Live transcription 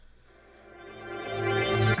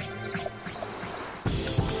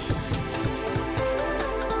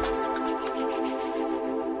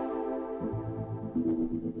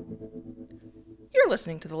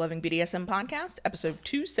listening to the Loving BDSM podcast, episode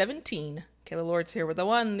 217. Kayla Lords here with the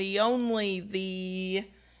one, the only, the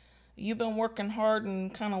you've been working hard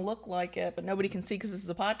and kind of look like it, but nobody can see because this is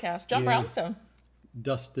a podcast, John Brownstone.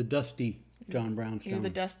 The dusty John Brownstone. You're the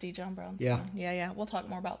dusty John Brownstone. Yeah. We'll talk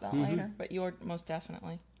more about that later, but you're most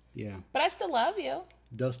definitely. Yeah. But I still love you.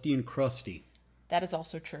 Dusty and crusty. That is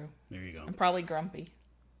also true. There you go. I'm probably grumpy.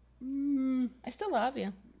 I still love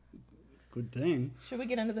you. Good thing. Should we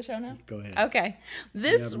get into the show now? Go ahead. Okay.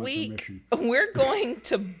 This week, we're going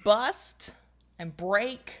to bust and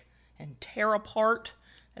break and tear apart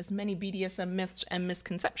as many BDSM myths and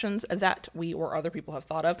misconceptions that we or other people have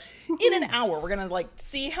thought of in an hour. We're going to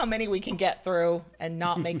see how many we can get through and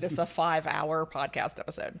not make this a 5-hour podcast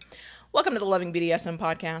episode. Welcome to the Loving BDSM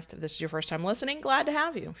podcast. If this is your first time listening, glad to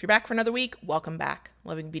have you. If you're back for another week, welcome back.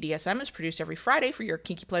 Loving BDSM is produced every Friday for your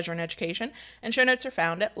kinky pleasure and education, and show notes are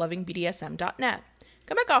found at lovingbdsm.net.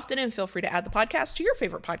 Come back often and feel free to add the podcast to your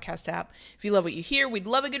favorite podcast app. If you love what you hear, we'd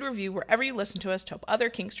love a good review wherever you listen to us to help other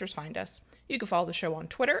kinksters find us. You can follow the show on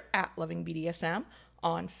Twitter at lovingbdsm,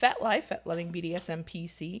 on FetLife at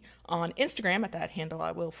lovingbdsmpc, on Instagram at that handle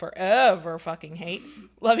I will forever fucking hate,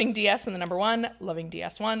 lovingds and the number 1,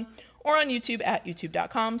 lovingds1, or on YouTube at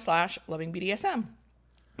youtube.com/lovingbdsm,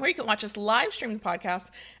 where you can watch us live stream the podcast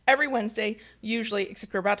every Wednesday, usually,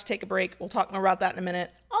 except we're about to take a break. We'll talk more about that in a minute.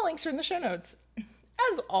 All links are in the show notes.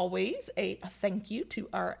 As always, a thank you to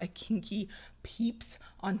our kinky peeps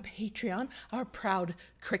on Patreon, our proud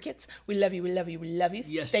crickets. We love you, we love you, we love you.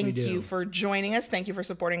 Yes, thank we do. you for joining us. Thank you for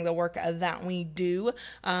supporting the work that we do.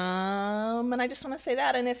 And I just want to say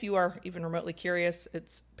that. And if you are even remotely curious,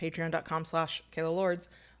 it's patreon.com/Kayla Lords.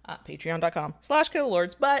 Patreon.com/Kayla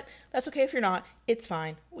Lords. But that's okay if you're not. It's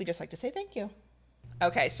fine. We just like to say thank you.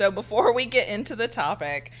 Okay, so before we get into the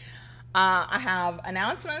topic, I have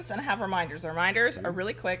announcements and I have reminders. The reminders are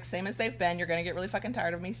really quick, same as they've been. You're going to get really fucking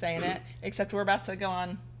tired of me saying it, except we're about to go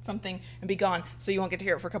on something and be gone, so you won't get to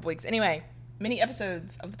hear it for a couple weeks. Anyway, mini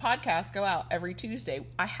episodes of the podcast go out every Tuesday.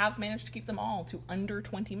 I have managed to keep them all to under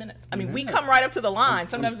 20 minutes. I mean, we come right up to the line.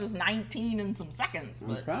 Sometimes it's 19 and some seconds.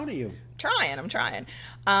 But I'm proud of you. I'm trying.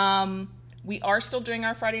 We are still doing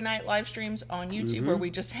our Friday night live streams on YouTube where we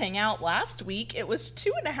just hang out. Last week, it was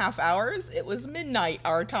 2.5 hours. It was midnight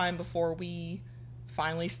our time before we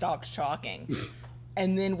finally stopped talking.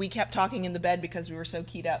 And then we kept talking in the bed because we were so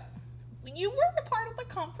keyed up. You were a part of the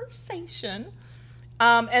conversation.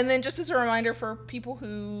 And then just as a reminder for people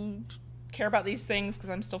who care about these things, because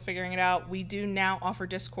I'm still figuring it out, we do now offer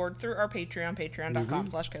Discord through our Patreon,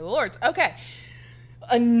 patreon.com/Kayla Lords. Okay.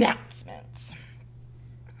 Announcements.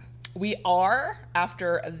 We are,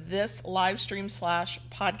 after this live stream /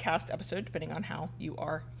 podcast episode, depending on how you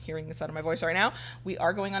are hearing the sound of my voice right now, we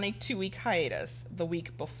are going on a 2-week hiatus. The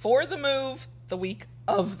week before the move, the week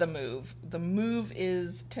of the move. The move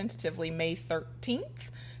is tentatively May 13th.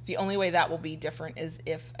 The only way that will be different is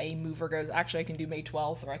if a mover goes, actually I can do May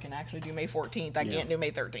 12th, or I can actually do May 14th. I can't do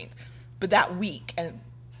May 13th. But that week, and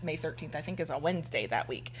May 13th I think is a Wednesday that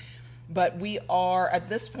week. But we are, at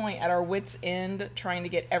this point, at our wits' end, trying to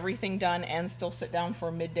get everything done and still sit down for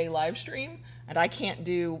a midday live stream. And I can't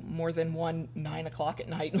do more than one 9 o'clock at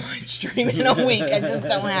night live stream in a week. I just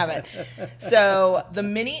don't have it. So the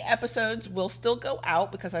mini episodes will still go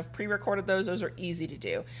out because I've pre-recorded those. Those are easy to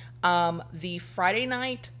do. The Friday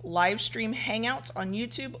night live stream hangouts on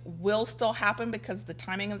YouTube will still happen because the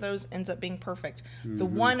timing of those ends up being perfect. The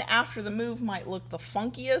one after the move might look the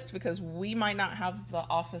funkiest because we might not have the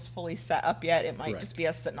office fully set up yet. It might just be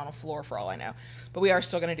us sitting on a floor for all I know. But we are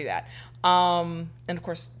still going to do that. And of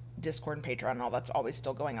course, Discord and Patreon and all that's always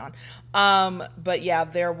still going on. But yeah,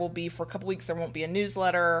 there will be, for a couple weeks, there won't be a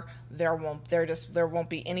newsletter. There won't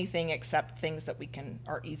be anything except things that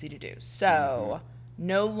are easy to do. So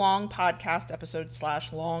no long podcast episodes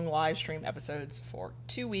 / long live stream episodes for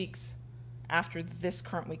 2 weeks after this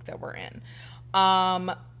current week that we're in.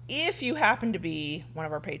 If you happen to be one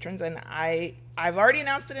of our patrons, and I've already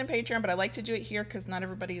announced it in Patreon, but I like to do it here because not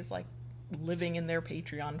everybody is living in their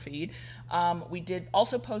Patreon feed. We did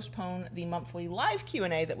also postpone the monthly live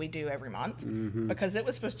Q&A that we do every month because it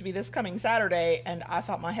was supposed to be this coming Saturday, and I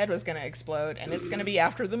thought my head was going to explode, and it's going to be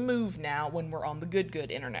after the move now when we're on the good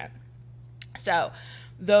internet. So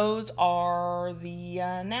those are the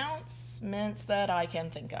announcements that I can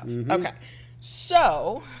think of. Okay,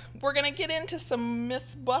 so we're going to get into some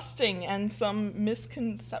myth busting and some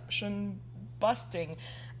misconception busting.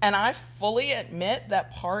 And I fully admit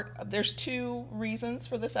that there's 2 reasons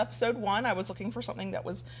for this episode. One, I was looking for something that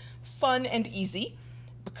was fun and easy.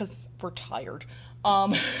 because we're tired.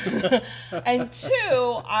 Um, and two,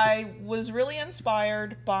 I was really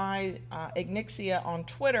inspired by Ignixia on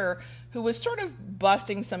Twitter, who was sort of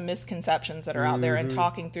busting some misconceptions that are out there and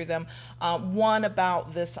talking through them. One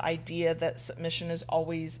about this idea that submission is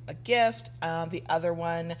always a gift. The other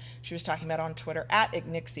one she was talking about on Twitter at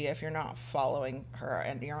Ignixia. If you're not following her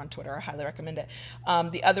and you're on Twitter, I highly recommend it.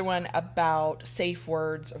 The other one about safe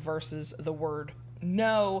words versus the word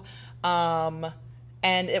no.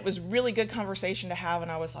 And it was really good conversation to have. And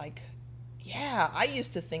I was like, yeah, I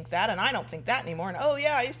used to think that, and I don't think that anymore. And oh,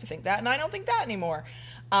 yeah, I used to think that, and I don't think that anymore.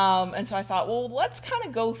 And so I thought, well, let's kind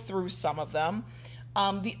of go through some of them.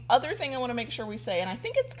 The other thing I want to make sure we say, and I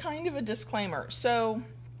think it's kind of a disclaimer. So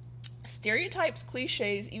stereotypes,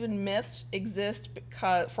 cliches, even myths exist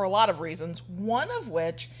because for a lot of reasons. One of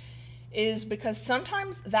which is because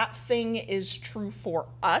sometimes that thing is true for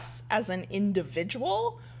us as an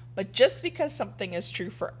individual, but just because something is true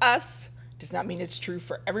for us does not mean it's true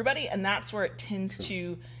for everybody. And that's where it tends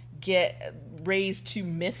to get raised to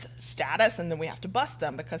myth status, and then we have to bust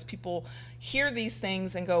them because people hear these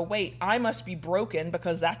things and go, wait, I must be broken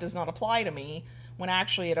because that does not apply to me, when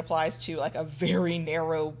actually it applies to like a very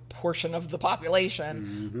narrow portion of the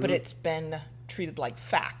population, but it's been treated like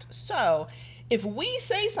fact. So if we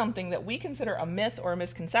say something that we consider a myth or a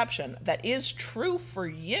misconception that is true for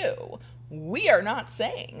you, we are not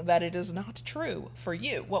saying that it is not true for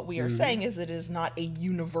you. What we are saying is it is not a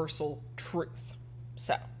universal truth.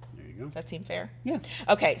 So, There you go. does that seem fair? Yeah.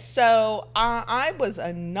 Okay, so I was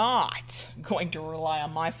not going to rely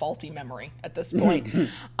on my faulty memory at this point.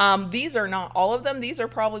 These are not all of them. These are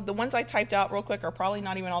probably the ones I typed out real quick are probably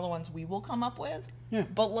not even all the ones we will come up with. Yeah.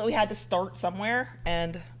 But we had to start somewhere,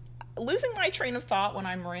 and losing my train of thought when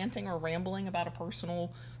I'm ranting or rambling about a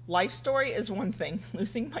personal life story is one thing.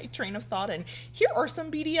 Losing my train of thought, and here are some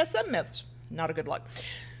BDSM myths. Not a good look.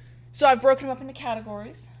 So I've broken them up into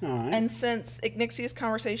categories. All right. And since Ignixia's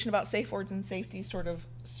conversation about safe words and safety sort of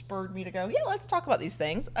spurred me to go, yeah, let's talk about these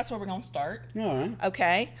things. That's where we're going to start. All right.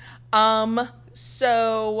 Okay.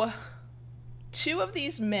 So two of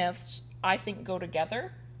these myths I think go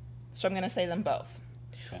together. So I'm going to say them both.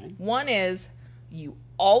 Okay. One is you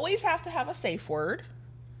always have to have a safe word,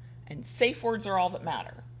 and safe words are all that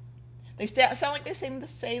matter. They sound like they say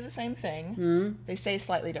the same thing. They say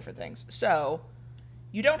slightly different things. So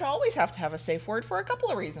you don't always have to have a safe word for a couple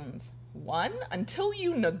of reasons. One, until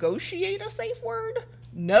you negotiate a safe word,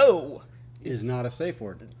 no Is not a safe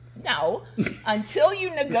word. no, until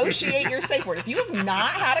you negotiate your safe word. If you have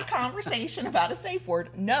not had a conversation about a safe word,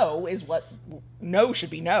 no is what no should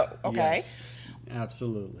be no, okay? Yes,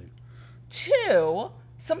 absolutely. Two,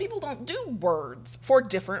 some people don't do words for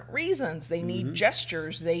different reasons. They need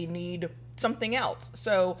gestures, they need something else.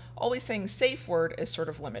 So always saying safe word is sort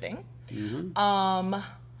of limiting.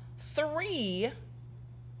 Three,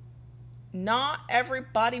 not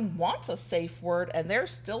everybody wants a safe word, and they're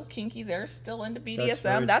still kinky, they're still into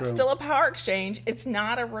BDSM. That's true. still a power exchange. It's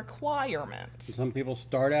not a requirement. Some people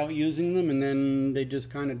start out using them and then they just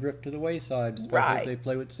kind of drift to the wayside, especially Right. if they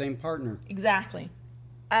play with the same partner. Exactly.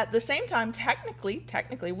 At the same time,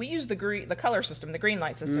 technically, we use the color system, the green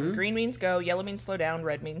light system. Green means go, yellow means slow down,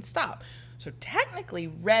 red means stop. So technically,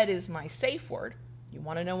 red is my safe word. You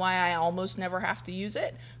want to know why I almost never have to use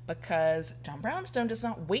it? Because John Brownstone does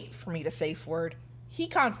not wait for me to safe word. He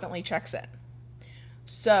constantly checks in.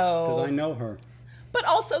 So, Because I know her. but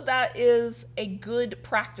also that is a good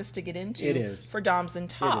practice to get into. It is. For doms and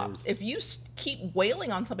tops. is. If you keep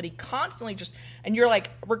wailing on somebody constantly, and you're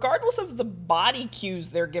like, regardless of the body cues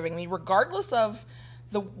they're giving me, regardless of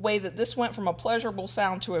the way that this went from a pleasurable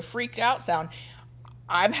sound to a freaked out sound,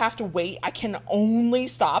 I have to wait. I can only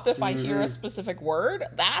stop if I hear a specific word.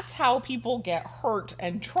 That's how people get hurt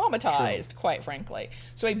and traumatized, quite frankly.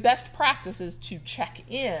 So a best practice is to check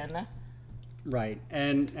in. Right.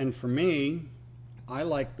 And for me, I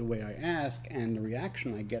like the way I ask and the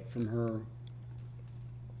reaction I get from her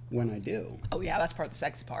when I do. Oh yeah, that's part of the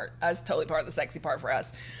sexy part. That's totally part of the sexy part for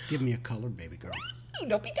us. Give me a color, baby girl. Ooh,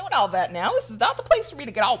 don't be doing all that now. This is not the place for me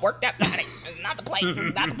to get all worked up. This is not the place. This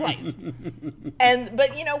is not the place.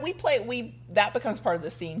 But you know, that becomes part of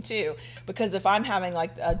the scene too. Because if I'm having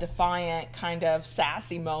like a defiant kind of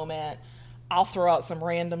sassy moment, I'll throw out some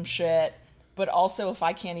random shit. But also if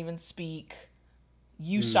I can't even speak,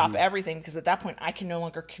 you stop everything, because at that point I can no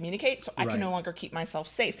longer communicate, so I can Right. no longer keep myself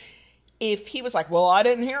safe. If he was like, well, I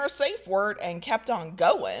didn't hear a safe word, and kept on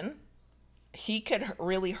going, he could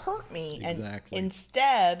really hurt me. Exactly. And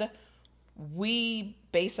instead, we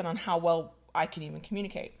base it on how well I can even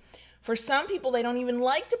communicate. For some people, they don't even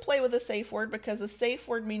like to play with a safe word, because a safe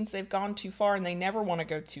word means they've gone too far and they never want to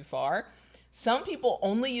go too far. Some people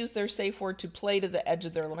only use their safe word to play to the edge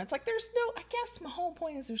of their limits. Like I guess my whole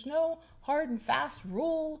point is there's no hard and fast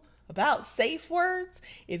rule about safe words.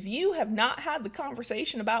 If you have not had the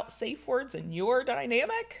conversation about safe words in your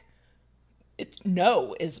dynamic,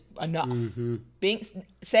 no is enough.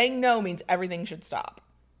 Saying no means everything should stop,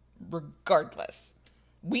 regardless.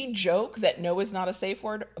 We joke that no is not a safe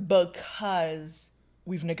word because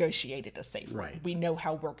we've negotiated a safe word. We know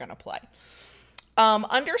how we're going to play.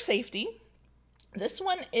 Under safety, this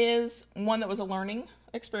one is one that was a learning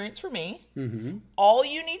experience for me. All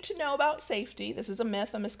you need to know about safety, this is a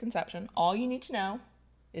myth, a misconception. All you need to know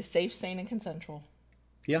is safe, sane, and consensual.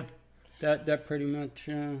 Yeah, that pretty much.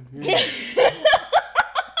 Yeah.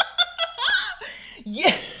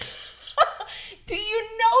 Yeah. Do you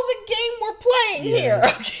know the game we're playing here?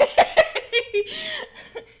 Okay.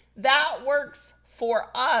 That works for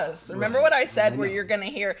us. Remember what I said where you're going to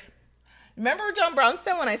hear... Remember John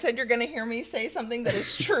Brownstone when I said you're going to hear me say something that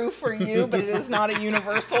is true for you, but it is not a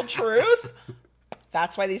universal truth?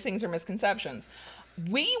 That's why these things are misconceptions.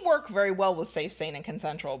 We work very well with safe, sane, and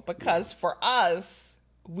consensual because for us,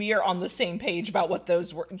 we are on the same page about what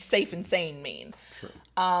those safe and sane mean. True.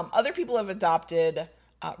 Other people have adopted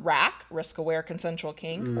RAC, risk-aware consensual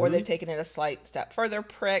kink, or they've taken it a slight step further,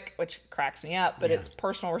 PRIC, which cracks me up, but it's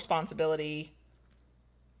personal responsibility.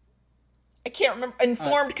 I can't remember.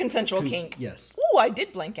 Informed consensual kink. Yes. Ooh, I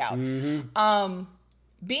did blank out.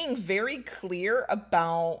 Being very clear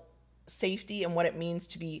about safety and what it means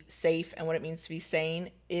to be safe and what it means to be sane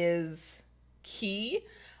is key.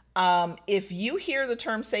 If you hear the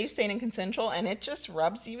term safe, sane, and consensual and it just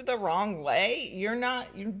rubs you the wrong way,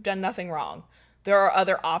 you've done nothing wrong. There are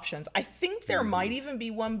other options. I think there might even be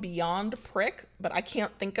one beyond PRIC, but I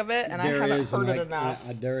can't think of it, and I haven't heard it enough.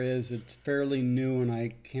 There is. It's fairly new, and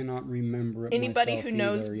I cannot remember it. Anybody who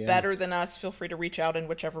knows better than us, feel free to reach out in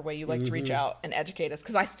whichever way you like to reach out and educate us,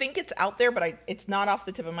 because I think it's out there, but it's not off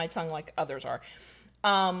the tip of my tongue like others are.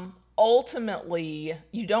 Ultimately,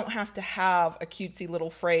 you don't have to have a cutesy little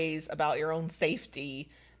phrase about your own safety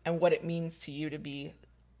and what it means to you to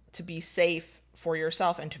be safe for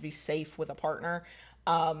yourself and to be safe with a partner.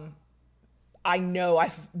 I know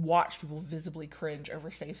I've watched people visibly cringe over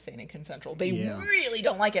safe, sane, and consensual. They really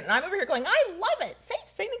don't like it. And I'm over here going, I love it. Safe,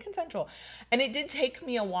 sane, and consensual. And it did take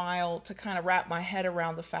me a while to kind of wrap my head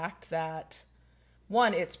around the fact that,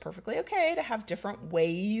 one, it's perfectly okay to have different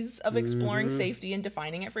ways of exploring safety and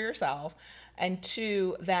defining it for yourself. And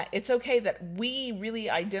two, that it's okay that we really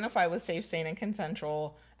identify with safe, sane, and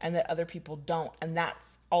consensual and that other people don't. And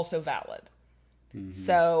that's also valid.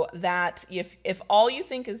 So that if all you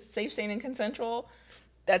think is safe, sane, and consensual,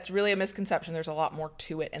 that's really a misconception. There's a lot more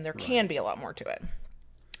to it, and there can be a lot more to it.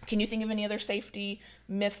 Can you think of any other safety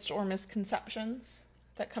myths or misconceptions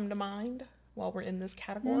that come to mind while we're in this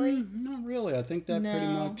category? Not really. I think that pretty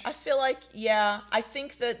much. I feel like, I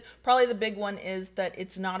think that probably the big one is that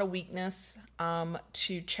it's not a weakness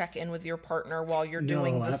to check in with your partner while you're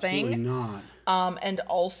doing the thing. No, absolutely not. And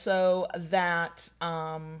also that...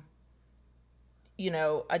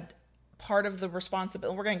 a part of the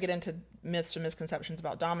responsibility, we're going to get into myths and misconceptions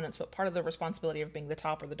about dominance, but part of the responsibility of being the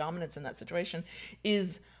top or the dominance in that situation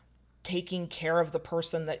is taking care of the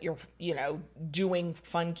person that you're, doing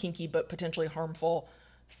fun, kinky, but potentially harmful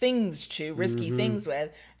things to, risky things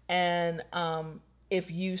with. And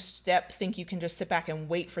if you think you can just sit back and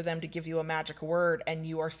wait for them to give you a magic word and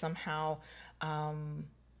you are somehow...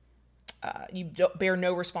 you don't bear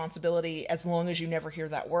no responsibility as long as you never hear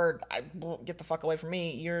that word. Get the fuck away from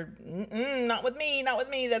me. You're not with me.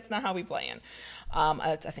 That's not how we play in.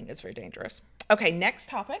 I think that's very dangerous. Okay, next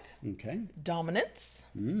topic. Okay. Dominance.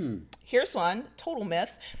 Here's one. Total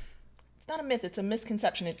myth. It's not a myth. It's a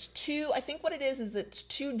misconception. I think what it is it's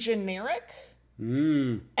too generic.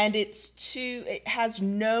 And it has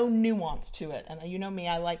no nuance to it. And you know me,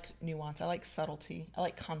 I like nuance. I like subtlety. I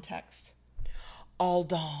like context. All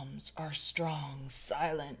doms are strong,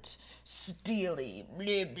 silent, steely,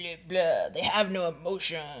 blah, blah, blah. They have no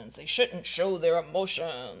emotions. They shouldn't show their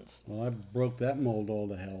emotions. Well, I broke that mold all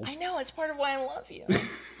to hell. I know. It's part of why I love you.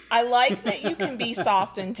 I like that you can be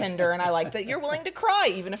soft and tender, and I like that you're willing to cry,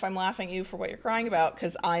 even if I'm laughing at you for what you're crying about,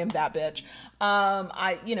 because I am that bitch.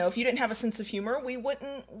 If you didn't have a sense of humor, we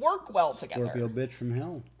wouldn't work well together. Scorpio bitch from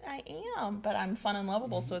hell. I am, but I'm fun and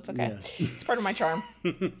lovable, so it's okay. Yes. It's part of my charm.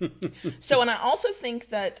 So, and I also think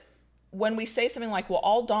that when we say something like, well,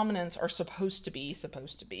 all dominants are supposed to be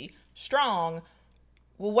strong,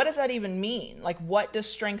 well, what does that even mean? Like, what does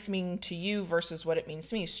strength mean to you versus what it means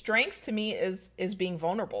to me? Strength to me is being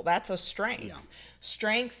vulnerable. That's a strength. Yeah.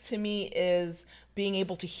 Strength to me is being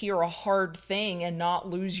able to hear a hard thing and not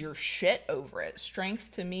lose your shit over it.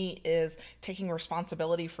 Strength to me is taking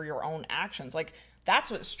responsibility for your own actions. Like,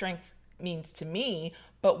 that's what strength means to me.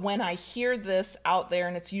 But when I hear this out there,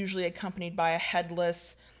 and it's usually accompanied by a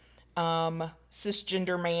headless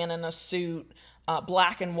cisgender man in a suit,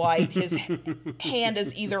 black and white, his hand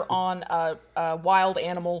is either on a wild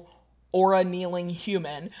animal or a kneeling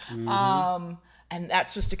human. And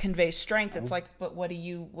that's supposed to convey strength. It's like, but what do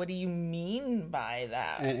you mean by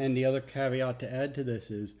that? And the other caveat to add to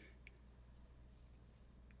this is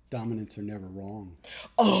dominants are never wrong.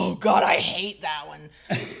 Oh God, I hate that one.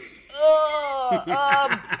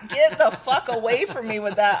 Get the fuck away from me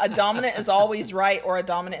with that. A dominant is always right, or a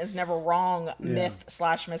dominant is never wrong.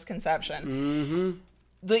 Myth/misconception.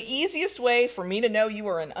 The easiest way for me to know you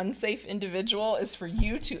are an unsafe individual is for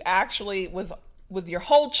you to actually, with your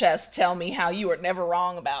whole chest, tell me how you are never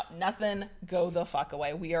wrong about nothing. Go the fuck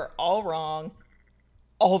away. We are all wrong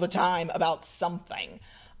all the time about something.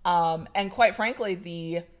 And quite frankly,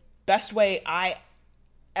 the best way I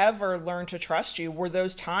ever learned to trust you were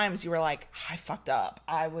those times you were like, I fucked up.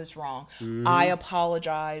 I was wrong. I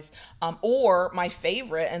apologize. Or my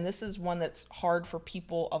favorite, and this is one that's hard for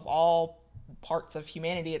people of all parts of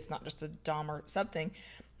humanity. It's not just a dom or sub thing.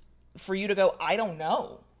 For you to go, I don't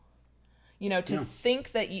know. You know, to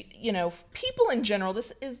think that people in general,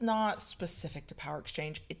 this is not specific to power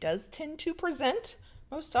exchange. It does tend to present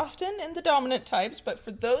most often in the dominant types, but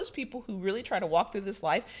for those people who really try to walk through this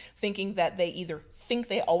life thinking that they either think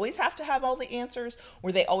they always have to have all the answers,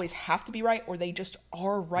 or they always have to be right, or they just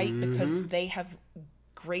are right because they have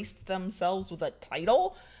graced themselves with a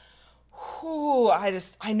title.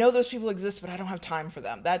 I know those people exist, but I don't have time for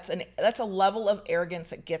them. That's a level of arrogance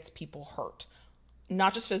that gets people hurt.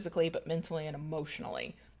 Not just physically, but mentally and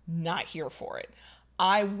emotionally. Not here for it.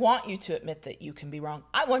 I want you to admit that you can be wrong.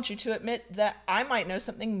 I want you to admit that I might know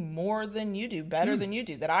something more than you do, better than you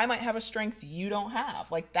do, that I might have a strength you don't have.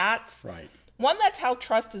 Like, that's right. One, that's how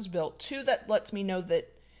trust is built. Two, that lets me know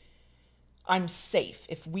that I'm safe.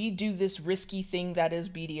 If we do this risky thing that is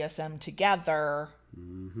BDSM together,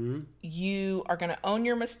 you are going to own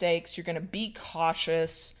your mistakes. You're going to be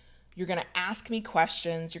cautious. You're going to ask me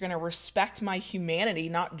questions. You're going to respect my humanity,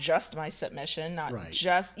 not just my submission, not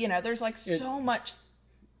just, there's like so much.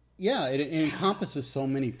 Yeah, it encompasses so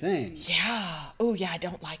many things. Yeah. Oh, yeah, I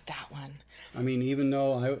don't like that one. I mean, even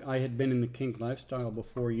though I had been in the kink lifestyle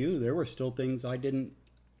before you, there were still things I didn't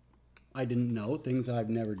know, things I've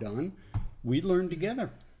never done. We learned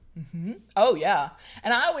together. Oh, yeah.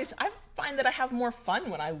 And I find that I have more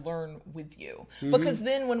fun when I learn with you. Because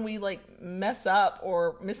then when we like mess up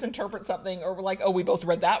or misinterpret something, or we're like, oh, we both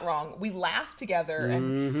read that wrong, we laugh together.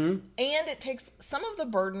 And it takes some of the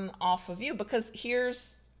burden off of you, because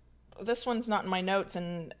this one's not in my notes,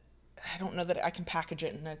 and I don't know that I can package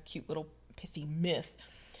it in a cute little pithy myth.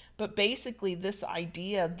 But basically this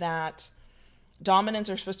idea that dominants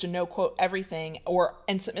are supposed to know, quote, everything,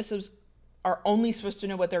 and submissives are only supposed to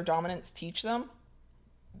know what their dominants teach them.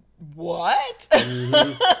 What?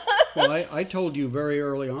 Well, I told you very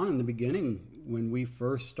early on in the beginning, when we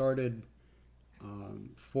first started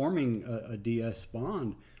forming a DS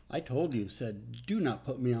bond, I told you, said, do not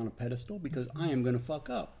put me on a pedestal, because I am going to fuck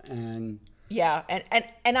up. And yeah,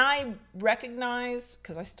 and I recognize,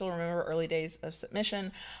 because I still remember early days of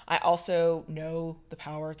submission, I also know the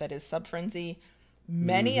power that is sub-frenzy.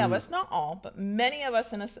 Many of us, not all, but many of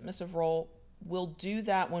us in a submissive role will do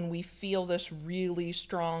that when we feel this really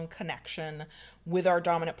strong connection with our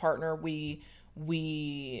dominant partner. Maybe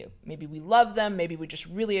we love them, maybe we just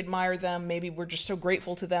really admire them, maybe we're just so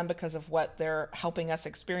grateful to them because of what they're helping us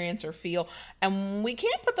experience or feel, and we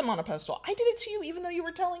can't put them on a pedestal. I did it to you even though you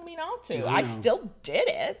were telling me not to. I still did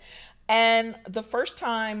it. And the first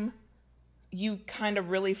time you kind of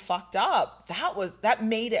really fucked up, that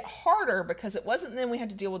made it harder, because it wasn't then we had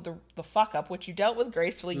to deal with the fuck up, which you dealt with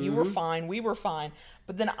gracefully. You were fine, we were fine,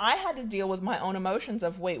 but then I had to deal with my own emotions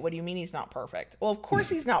of, wait, what do you mean he's not perfect? Well, of course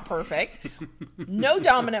he's not perfect. No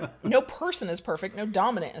person is perfect, no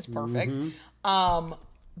dominant is perfect.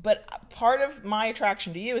 But part of my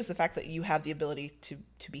attraction to you is the fact that you have the ability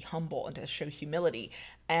to be humble and to show humility.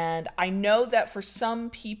 And I know that for some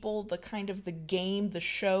people, the kind of the game, the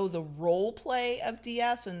show, the role play of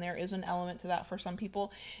DS, and there is an element to that for some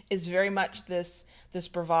people, is very much this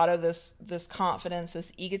bravado, this confidence,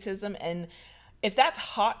 this egotism. And if that's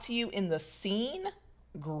hot to you in the scene,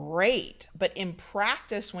 great. But in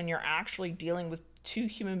practice, when you're actually dealing with two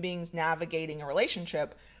human beings navigating a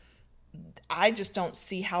relationship, I just don't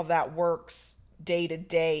see how that works day to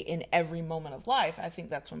day in every moment of life. I think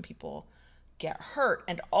that's when people get hurt.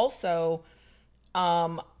 And also,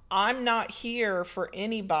 I'm not here for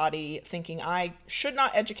anybody thinking I should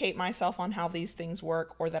not educate myself on how these things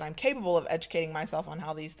work, or that I'm capable of educating myself on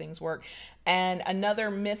how these things work. And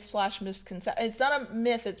another myth slash misconception, it's not a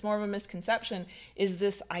myth, it's more of a misconception, is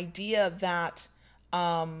this idea that,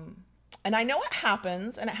 and I know it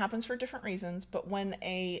happens, and it happens for different reasons, but when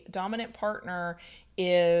a dominant partner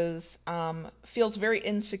is, feels very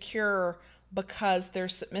insecure because their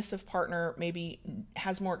submissive partner maybe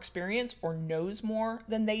has more experience or knows more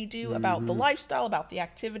than they do about the lifestyle, about the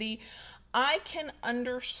activity, I can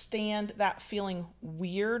understand that feeling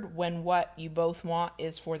weird when what you both want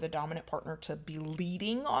is for the dominant partner to be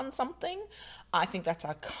leading on something. I think that's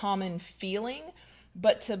a common feeling,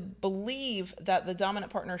 but to believe that the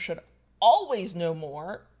dominant partner should always know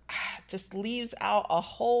more just leaves out a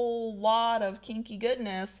whole lot of kinky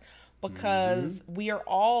goodness, because we are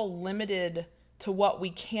all limited to what we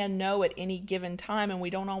can know at any given time, and we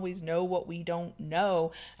don't always know what we don't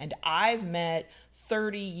know. And I've met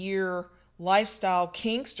 30-year lifestyle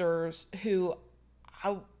kinksters who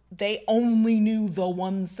they only knew the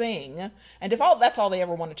one thing, and if that's all they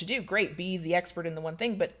ever wanted to do, great, be the expert in the one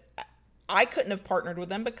thing. But I couldn't have partnered with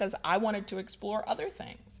them because I wanted to explore other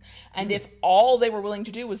things. And if all they were willing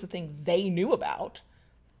to do was the thing they knew about,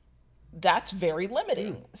 that's very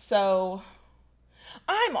limiting. So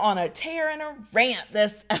I'm on a tear and a rant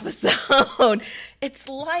this episode. It's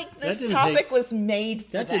like this topic was made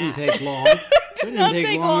for that. That didn't take long. That didn't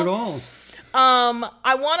take long at all.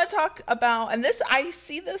 I want to talk about, and this, I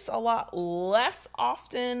see this a lot less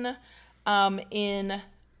often in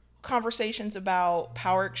conversations about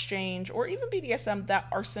power exchange or even BDSM that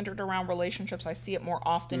are centered around relationships. I see it more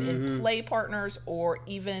often in play partners, or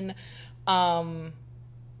even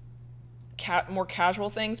more casual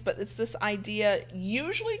things. But it's this idea,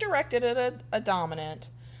 usually directed at a dominant,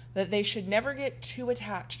 that they should never get too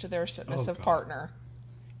attached to their submissive partner.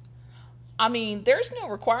 I mean, there's no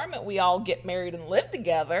requirement we all get married and live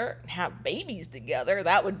together and have babies together.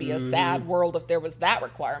 That would be a sad world if there was that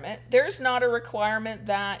requirement. There's not a requirement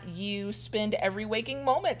that you spend every waking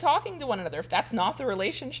moment talking to one another. If that's not the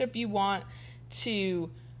relationship you want to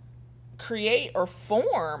create or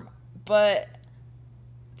form, but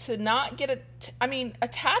to not get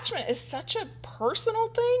attachment is such a personal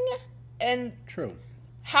thing. And true.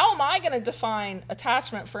 How am I going to define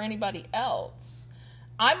attachment for anybody else?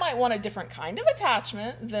 I might want a different kind of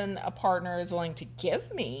attachment than a partner is willing to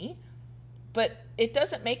give me, but it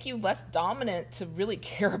doesn't make you less dominant to really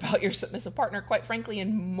care about your submissive partner. Quite frankly,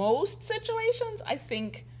 in most situations, I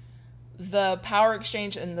think the power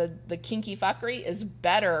exchange and the kinky fuckery is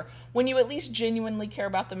better when you at least genuinely care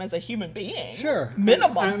about them as a human being. Sure.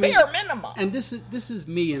 Minimum, bare minimum. And this is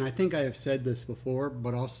me, and I think I have said this before,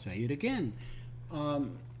 but I'll say it again.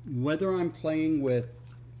 Whether I'm playing with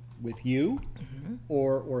you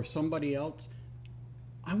or somebody else,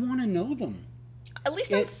 I want to know them. At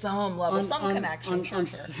least on some level, some connection. Sure.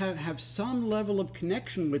 Have some level of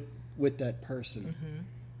connection with that person.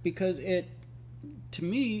 Because to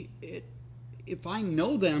me, if I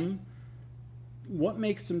know them, what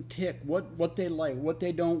makes them tick, what they like, what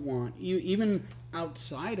they don't want, even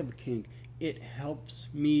outside of kink, it helps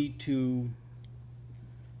me to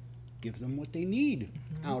give them what they need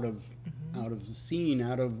out of the scene,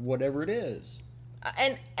 out of whatever it is.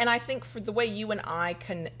 And I think for the way you and I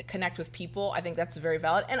can connect with people, I think that's very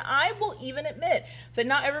valid. And I will even admit that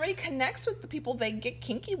not everybody connects with the people they get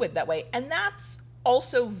kinky with that way. And that's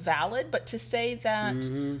also valid. But to say that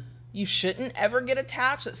you shouldn't ever get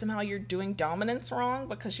attached, that somehow you're doing dominance wrong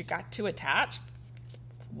because you got too attached,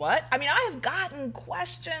 what? I mean, I have gotten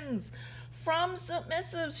questions from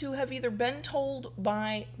submissives who have either been told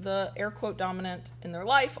by the air quote dominant in their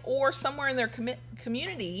life or somewhere in their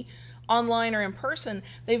community, online or in person,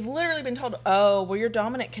 they've literally been told, oh, well, your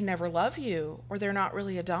dominant can never love you, or they're not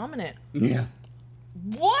really a dominant. Yeah.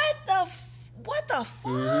 What the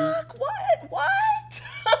fuck? What?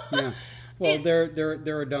 Yeah. Well,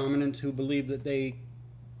 there are dominants who believe that they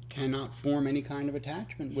cannot form any kind of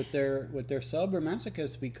attachment with their sub or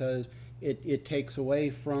masochist because it takes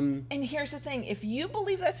away from... And here's the thing. If you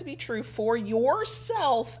believe that to be true for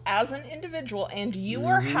yourself as an individual, and you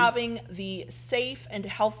are having the safe and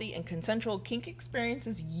healthy and consensual kink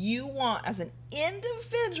experiences you want as an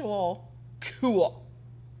individual, cool.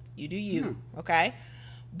 You do you, okay?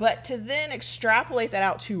 But to then extrapolate that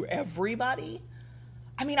out to everybody...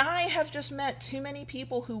 I mean, I have just met too many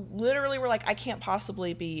people who literally were like, I can't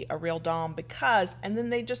possibly be a real dom because, and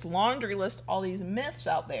then they just laundry list all these myths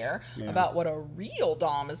out there about what a real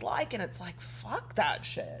dom is like, and it's like, fuck that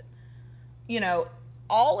shit. You know,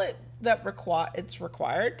 all it's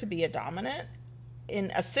required to be a dominant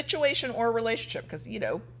in a situation or a relationship, because,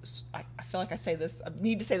 I feel like I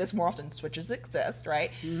need to say this more often, switches exist,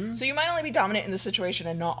 right? So you might only be dominant in the situation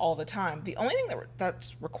and not all the time. The only thing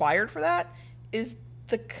that's required for that is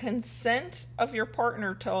the consent of your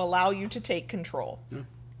partner to allow you to take control. Yeah.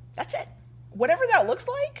 That's it. Whatever that looks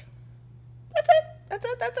like, that's it.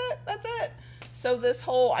 That's it. So this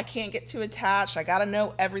whole, I can't get too attached, I gotta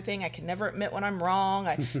know everything, I can never admit when I'm wrong,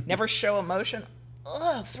 I never show emotion.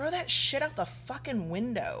 Ugh, throw that shit out the fucking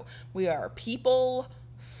window. We are people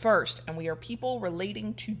first, and we are people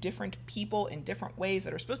relating to different people in different ways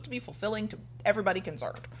that are supposed to be fulfilling to everybody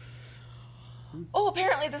concerned. Oh,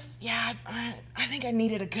 apparently I think I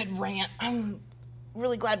needed a good rant. I'm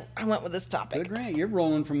really glad I went with this topic. Good rant. You're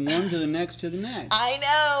rolling from one to the next to the next. I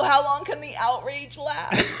know. How long can the outrage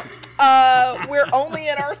last? We're only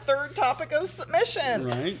in our third topic of submission.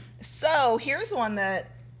 Right. So here's one that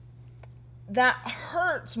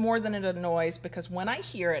hurts more than it annoys, because when I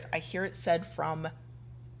hear it said from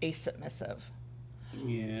a submissive.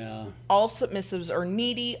 Yeah. All submissives are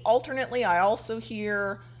needy. Alternately, I also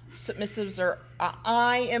hear submissives are,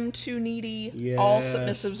 I am too needy. Yes. All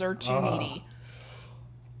submissives are too needy.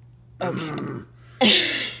 Okay.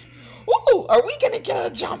 Ooh, are we going to get a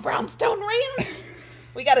John Brownstone rant?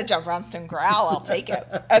 We got a John Brownstone growl. I'll take it.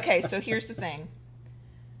 Okay, so here's the thing.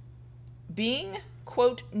 Being,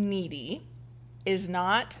 quote, needy is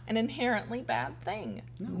not an inherently bad thing.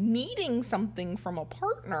 No. Needing something from a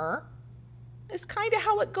partner is kind of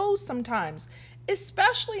how it goes sometimes,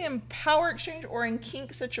 especially in power exchange or in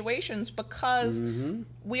kink situations, because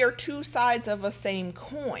we are two sides of a same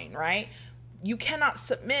coin, right? You cannot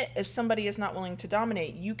submit if somebody is not willing to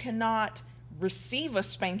dominate. You cannot receive a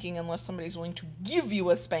spanking unless somebody's willing to give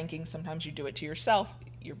you a spanking. Sometimes you do it to yourself.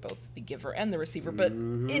 You're both the giver and the receiver. But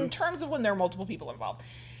in terms of when there are multiple people involved,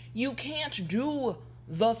 you can't do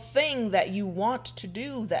the thing that you want to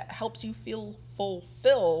do that helps you feel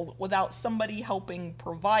fulfilled without somebody helping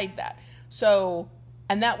provide that. So,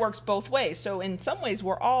 and that works both ways. So in some ways,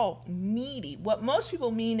 we're all needy. What most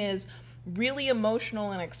people mean is really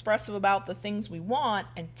emotional and expressive about the things we want.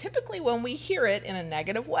 And typically when we hear it in a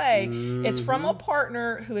negative way, it's from a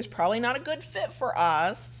partner who is probably not a good fit for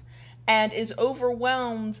us and is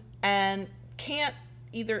overwhelmed and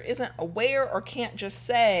isn't aware or can't just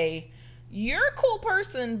say, you're a cool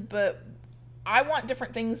person, but I want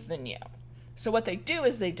different things than you. So what they do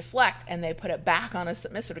is they deflect and they put it back on a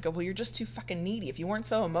submissive to go, well, you're just too fucking needy if you weren't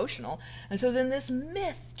so emotional. And so then this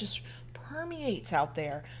myth just permeates out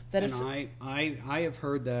there that is. I have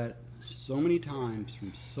heard that so many times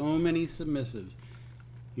from so many submissives.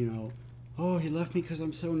 Oh, he left me because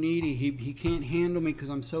I'm so needy. He can't handle me because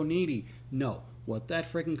I'm so needy. No, what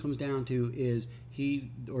that freaking comes down to is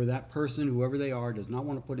he or that person, whoever they are, does not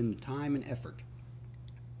want to put in the time and effort.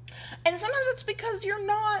 And sometimes it's because you're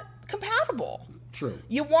not compatible. True.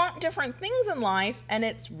 You want different things in life, and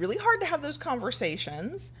it's really hard to have those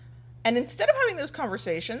conversations. And instead of having those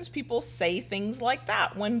conversations, people say things like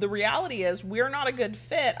that, when the reality is, we're not a good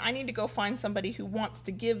fit. I need to go find somebody who wants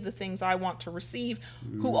to give the things I want to receive,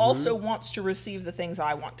 who also wants to receive the things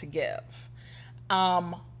I want to give.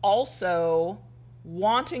 Also,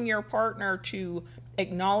 wanting your partner to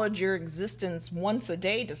acknowledge your existence once a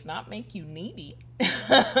day does not make you needy.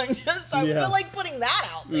 I feel like putting that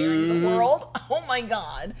out there into the world. Oh my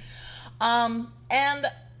God. And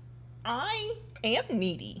I am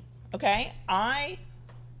needy. Okay. I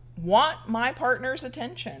want my partner's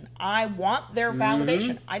attention. I want their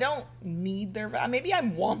validation. I don't need their, maybe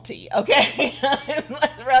I'm wanty. Okay.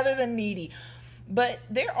 Rather than needy. But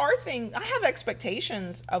there are things, I have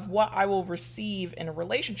expectations of what I will receive in a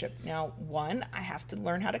relationship. Now, one, I have to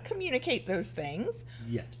learn how to communicate those things.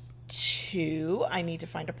 Yes. Two, I need to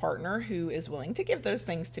find a partner who is willing to give those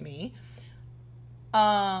things to me.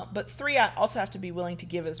 But three, I also have to be willing to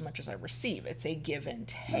give as much as I receive. It's a give and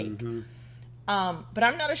take. But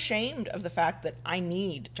I'm not ashamed of the fact that I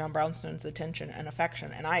need John Brownstone's attention and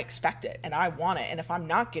affection, and I expect it, and I want it. And if I'm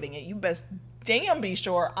not getting it, you best damn be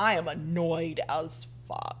sure I am annoyed as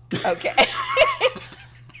fuck. Okay.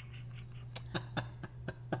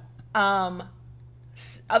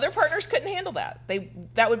 Other partners couldn't handle that.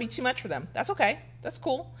 That would be too much for them. That's okay. That's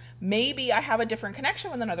cool. Maybe I have a different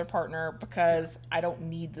connection with another partner because I don't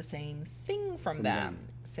need the same thing from them.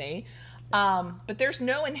 See? But there's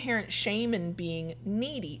no inherent shame in being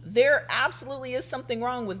needy. There absolutely is something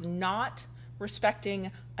wrong with not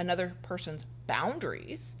respecting another person's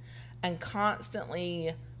boundaries and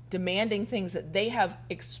constantly demanding things that they have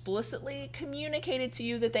explicitly communicated to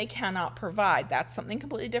you that they cannot provide. That's something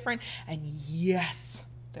completely different. And yes,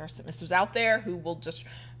 there are submissives out there who will just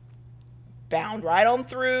bound right on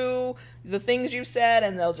through the things you've said,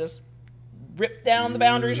 and they'll just rip down the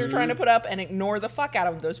boundaries you're trying to put up and ignore the fuck out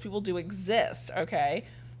of them. Those people do exist, okay?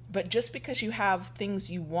 But just because you have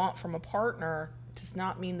things you want from a partner does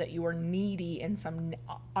not mean that you are needy in some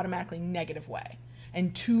automatically negative way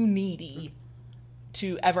and too needy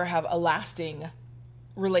to ever have a lasting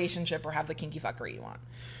relationship or have the kinky fuckery you want.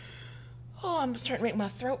 Oh, I'm starting to make my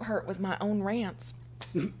throat hurt with my own rants.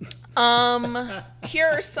 Here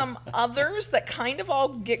are some others that kind of all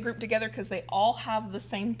get grouped together because they all have the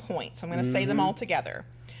same point. So I'm going to say them all together.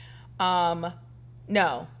 No,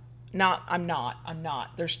 I'm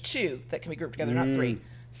not. There's two that can be grouped together, not three.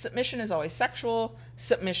 Submission is always sexual.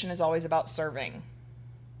 Submission is always about serving.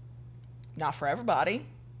 Not for everybody.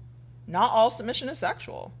 Not all submission is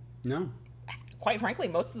sexual. No. Quite frankly,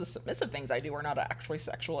 most of the submissive things I do are not actually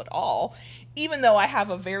sexual at all, even though I have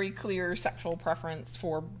a very clear sexual preference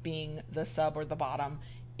for being the sub or the bottom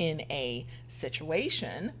in a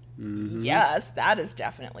situation. Yes, that is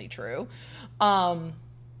definitely true.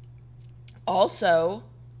 Also,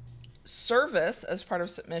 service as part of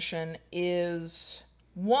submission is,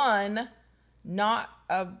 one, not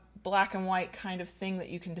a black and white kind of thing that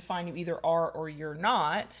you can define. You either are or you're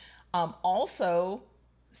not. Also,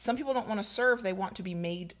 some people don't want to serve. They want to be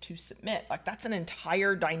made to submit. Like, that's an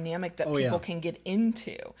entire dynamic that people can get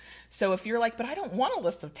into. So if you're like, but I don't want a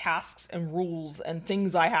list of tasks and rules and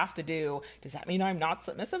things I have to do, does that mean I'm not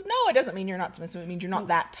submissive? No, it doesn't mean you're not submissive. It means you're not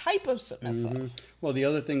that type of submissive. Well, the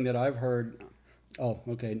other thing that I've heard... Oh,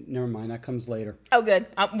 okay. Never mind. That comes later. Oh, good.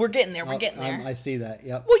 We're getting there. We're getting there. I see that.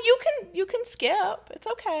 Yep. Well, you can skip. It's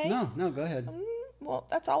okay. No, go ahead. Well,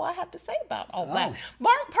 that's all I had to say about all that.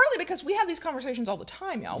 Partly because we have these conversations all the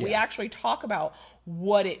time, y'all. Yeah. We actually talk about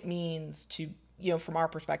what it means to, from our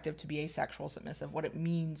perspective, to be asexual submissive, what it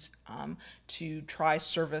means to try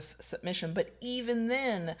service submission. But even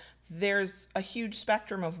then, there's a huge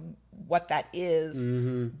spectrum of what that is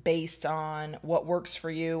based on what works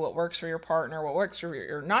for you, what works for your partner, what works for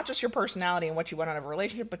your, not just your personality and what you want out of a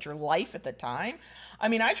relationship, but your life at the time. I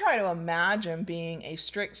mean, I try to imagine being a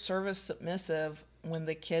strict service submissive when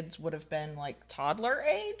the kids would have been like toddler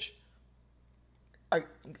age.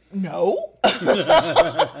 No.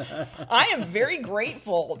 I am very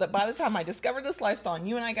grateful that by the time I discovered this lifestyle and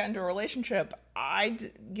you and I got into a relationship,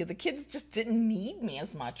 the kids just didn't need me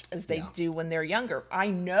as much as they do when they're younger. I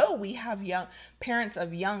know we have parents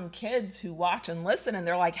of young kids who watch and listen, and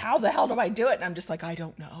they're like, how the hell do I do it? And I'm just like, I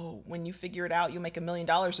don't know. When you figure it out, you'll make $1 million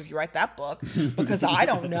if you write that book, because I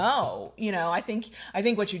don't know. I think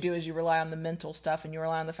what you do is you rely on the mental stuff, and you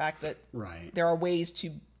rely on the fact that there are ways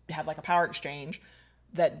to have like a power exchange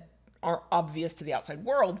that are obvious to the outside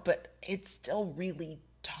world, but it's still really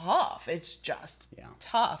tough. It's just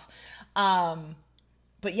tough.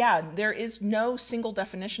 But yeah, there is no single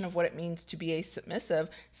definition of what it means to be a submissive.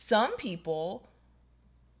 Some people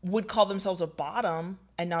would call themselves a bottom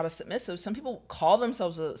and not a submissive. Some people call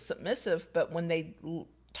themselves a submissive, but when they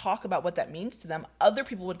talk about what that means to them, other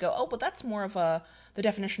people would go, oh, but that's more of the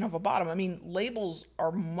definition of a bottom. I mean, labels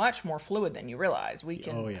are much more fluid than you realize. We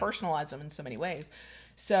can personalize them in so many ways.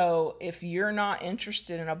 So if you're not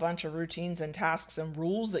interested in a bunch of routines and tasks and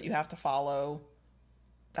rules that you have to follow,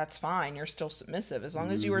 that's fine. You're still submissive. As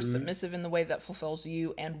long as you are submissive in the way that fulfills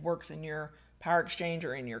you and works in your power exchange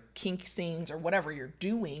or in your kink scenes or whatever you're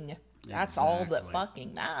doing, that's all that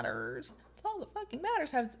fucking matters. That's all that fucking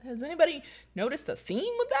matters. Has anybody noticed a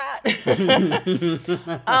theme with that?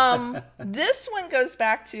 This one goes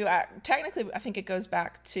back to, technically, I think it goes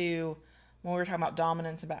back to when we were talking about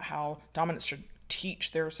dominance, about how dominance should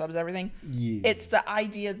teach their subs everything. It's the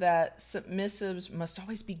idea that submissives must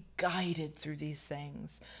always be guided through these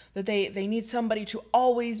things, that they need somebody to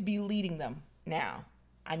always be leading them. Now,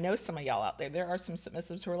 I know some of y'all out there are some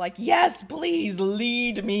submissives who are like, yes, please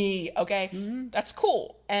lead me. Okay. That's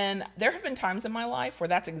cool. And there have been times in my life where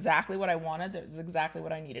that's exactly what I wanted. That's exactly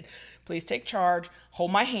what I needed. Please take charge,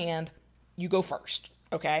 hold my hand, you go first.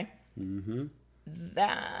 Okay. We've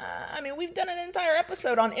done an entire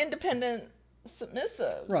episode on independent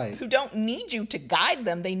submissives who don't need you to guide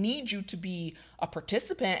them. They need you to be a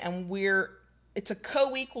participant, and it's a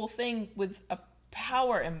co-equal thing with a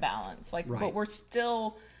power imbalance. But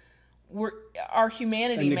our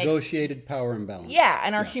humanity makes negotiated power imbalance. Yeah,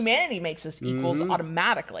 and our humanity makes us equals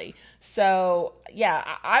automatically. So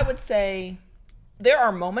yeah, I would say there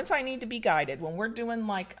are moments I need to be guided when we're doing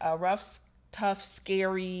like a rough, tough,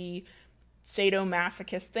 scary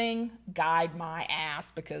sadomasochist thing. Guide my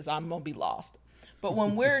ass, because I'm gonna be lost. But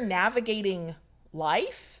when we're navigating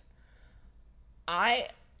life, I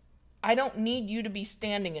I don't need you to be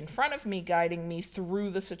standing in front of me, guiding me through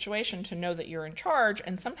the situation to know that you're in charge.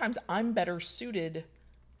 And sometimes I'm better suited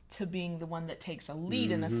to being the one that takes a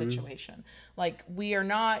lead in a situation. Like, we are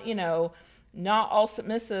not, not all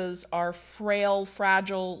submissives are frail,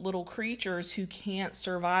 fragile little creatures who can't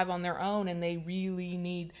survive on their own, and they really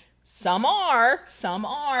need, some are,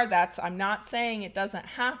 I'm not saying it doesn't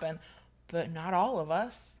happen, but not all of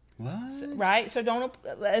us. What? Right? So don't,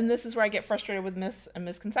 and this is where I get frustrated with myths and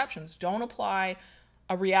misconceptions. Don't apply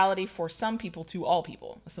a reality for some people to all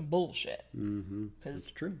people. That's some bullshit.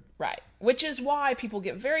 That's true. Right. Which is why people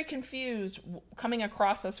get very confused coming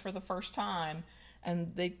across us for the first time,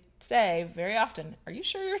 and they say very often, "Are you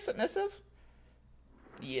sure you're submissive?"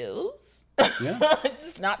 Yes. Yeah.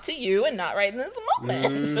 Just not to you and not right in this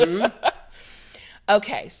moment.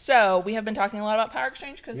 Okay, so we have been talking a lot about power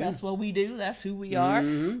exchange because that's what we do. That's who we are.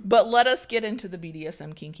 But let us get into the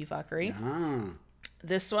BDSM kinky fuckery.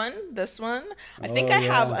 This one. I think I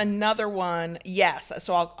have another one. Yes.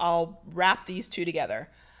 So I'll wrap these two together.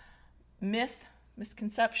 Myth,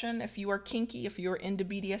 misconception. If you are kinky, if you are into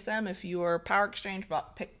BDSM, if you are power exchange,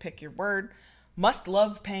 but pick your word. Must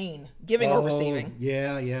love pain, giving or receiving.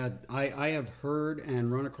 Yeah. I have heard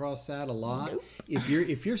and run across that a lot. Nope.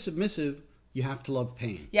 If you're submissive, you have to love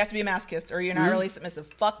pain. You have to be a masochist, or you're not really submissive.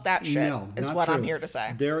 Fuck that shit. No, is what true. I'm here to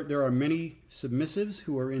say. There are many submissives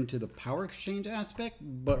who are into the power exchange aspect,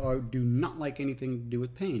 but do not like anything to do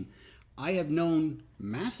with pain. I have known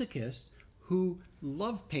masochists who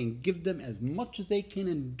love pain. Give them as much as they can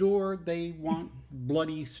endure. They want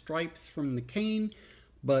bloody stripes from the cane,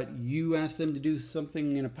 but you ask them to do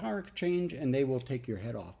something in a power exchange and they will take your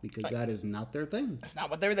head off because that is not their thing. That's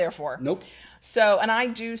not what they're there for. Nope. So, and I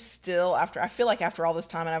do still, I feel like after all this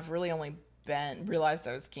time, and I've really only realized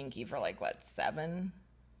I was kinky for 7,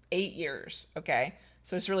 8 years. Okay.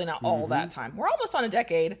 So it's really not all that time. We're almost on a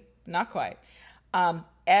decade. Not quite.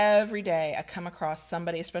 Every day I come across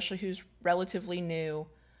somebody, especially who's relatively new.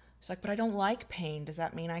 It's like, but I don't like pain. Does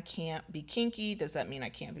that mean I can't be kinky? Does that mean I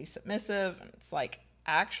can't be submissive? And it's like,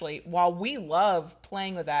 actually, while we love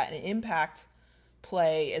playing with that, and impact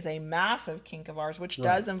play is a massive kink of ours, which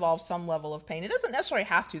does involve some level of pain. It doesn't necessarily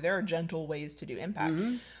have to. There are gentle ways to do impact.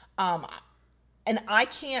 And I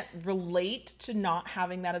can't relate to not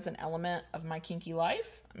having that as an element of my kinky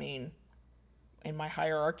life. I mean, in my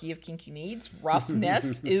hierarchy of kinky needs,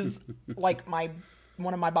 roughness is like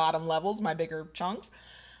one of my bottom levels, my bigger chunks.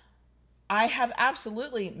 I have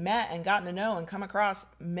absolutely met and gotten to know and come across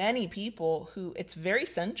many people who it's very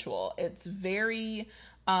sensual. It's very,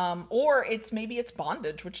 or maybe it's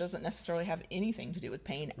bondage, which doesn't necessarily have anything to do with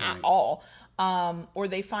pain at all. Or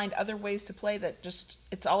they find other ways to play that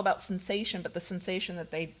it's all about sensation, but the sensation that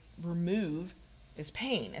they remove is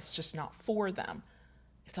pain. It's just not for them.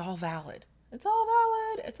 It's all valid. It's all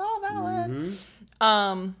valid.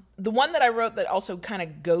 The one that I wrote that also kind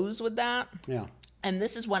of goes with that. Yeah. And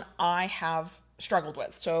this is one I have struggled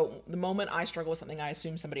with. So the moment I struggle with something, I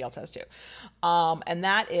assume somebody else has too. And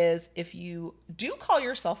that is, if you do call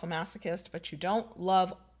yourself a masochist, but you don't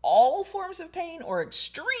love all forms of pain or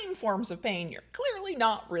extreme forms of pain, you're clearly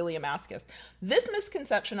not really a masochist. This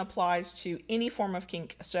misconception applies to any form of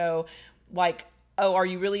kink. So oh, are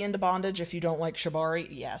you really into bondage if you don't like shibari?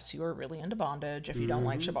 Yes, you are really into bondage if you don't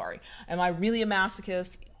like shibari. Am I really a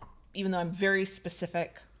masochist? Even though I'm very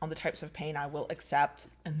specific on the types of pain I will accept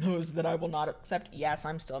and those that I will not accept, yes,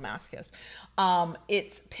 I'm still a masochist.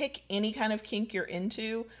 It's pick any kind of kink you're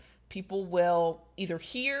into. People will either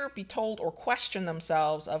hear, be told, or question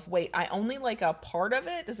themselves of, wait, I only like a part of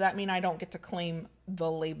it? Does that mean I don't get to claim the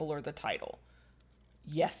label or the title?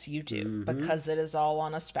 Yes, you do, because it is all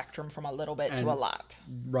on a spectrum from a little bit to a lot.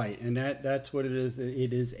 Right, and that's what it is.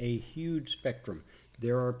 It is a huge spectrum.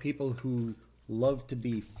 There are people who love to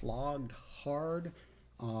be flogged hard.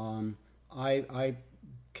 I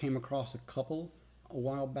came across a couple a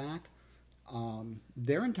while back.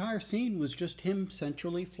 Their entire scene was just him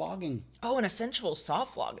sensually flogging. Oh, and a sensual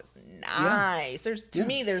soft flog is nice. To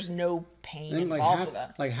me, there's no pain involved with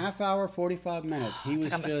that. Like half hour, 45 minutes. He was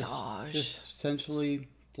like a massage. Just sensually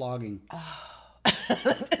flogging.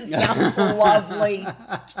 It sounds lovely.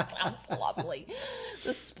 Sounds lovely.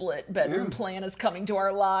 The split bedroom plan is coming to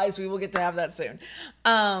our lives. We will get to have that soon.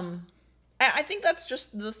 I think that's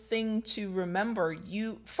just the thing to remember.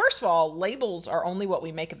 First of all, labels are only what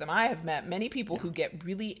we make of them. I have met many people who get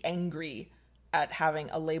really angry at having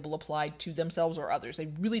a label applied to themselves or others. They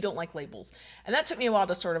really don't like labels. And that took me a while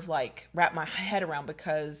to sort of wrap my head around,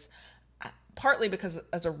 partly because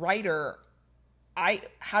as a writer,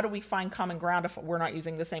 how do we find common ground if we're not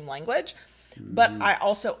using the same language? But I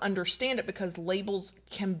also understand it because labels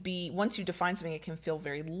can be, once you define something, it can feel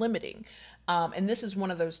very limiting. And this is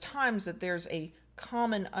one of those times that there's a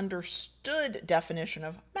common understood definition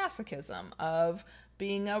of masochism, of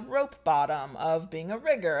being a rope bottom, of being a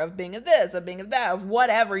rigger, of being a this, of being a that, of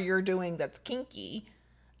whatever you're doing that's kinky.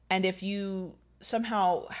 And if you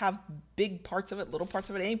somehow have big parts of it, little parts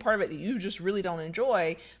of it, any part of it that you just really don't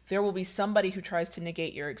enjoy, there will be somebody who tries to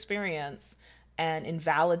negate your experience and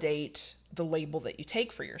invalidate the label that you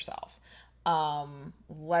take for yourself.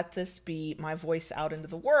 Let this be my voice out into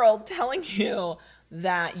the world telling you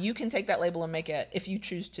that you can take that label and make it, if you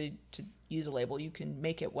choose to use a label, you can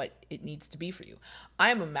make it what it needs to be for you. I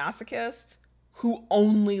am a masochist who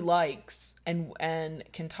only likes and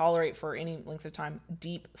can tolerate for any length of time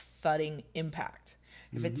deep thudding impact.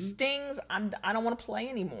 If it stings, I don't want to play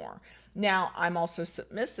anymore. Now, I'm also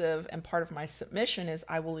submissive, and part of my submission is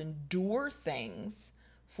I will endure things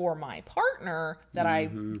for my partner that I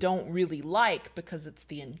don't really like because it's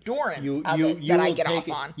the endurance of it that I get off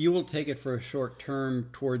on. You will take it for a short term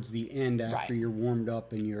towards the end after you're warmed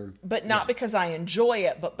up and you're... But not because I enjoy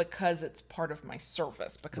it, but because it's part of my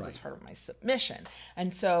service, because it's part of my submission.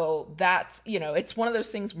 And so that's, it's one of those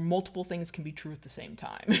things where multiple things can be true at the same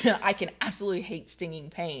time. I can absolutely hate stinging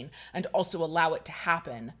pain and also allow it to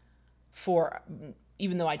happen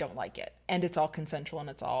even though I don't like it. And it's all consensual and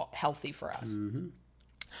it's all healthy for us.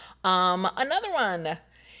 Another one,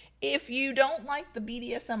 if you don't like the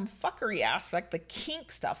BDSM fuckery aspect, the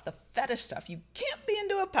kink stuff, the fetish stuff, you can't be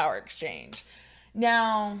into a power exchange.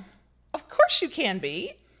 Now, of course you can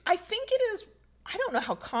be. I think it is, I don't know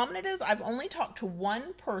how common it is. I've only talked to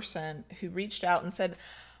one person who reached out and said,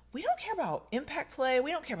 we don't care about impact play.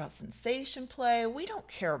 We don't care about sensation play. We don't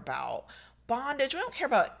care about bondage. We don't care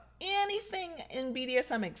about anything in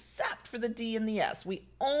BDSM except for the D and the S. We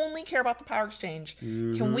only care about the power exchange.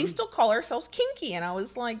 Can we still call ourselves kinky? And I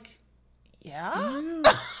was like, yeah.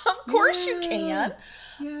 Of course you can.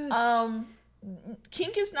 Yes.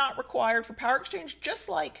 Kink is not required for power exchange, just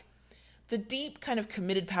like the deep kind of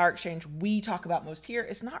committed power exchange we talk about most here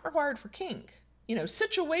is not required for kink.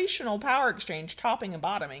 Situational power exchange, topping and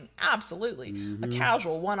bottoming, absolutely. A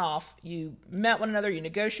casual one-off, you met one another, you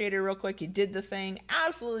negotiated real quick, you did the thing,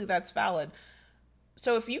 absolutely, that's valid.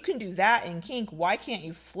 So if you can do that in kink, why can't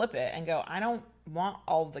you flip it and go, I don't want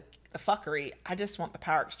all the fuckery, I just want the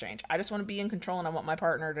power exchange. I just want to be in control and I want my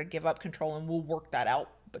partner to give up control and we'll work that out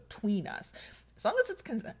between us. As long as it's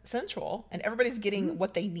consensual and everybody's getting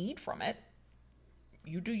what they need from it,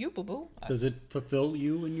 you do you, boo-boo. Does it fulfill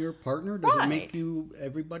you and your partner? Does it make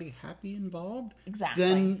everybody happy involved? Exactly.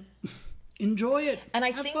 Then enjoy it. And I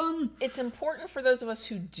Have think fun. it's important for those of us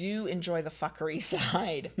who do enjoy the fuckery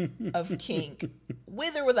side of kink,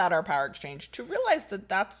 with or without our power exchange, to realize that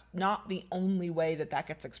that's not the only way that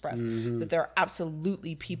gets expressed. That there are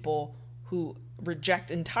absolutely people who reject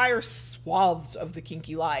entire swaths of the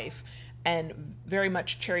kinky life and very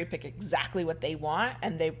much cherry pick exactly what they want,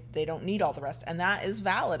 and they don't need all the rest. And that is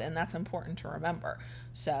valid, and that's important to remember.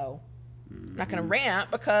 So I'm not going to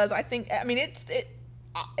rant because it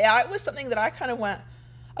was something that I kind of went,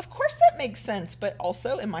 of course that makes sense. But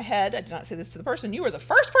also in my head, I did not say this to the person, you are the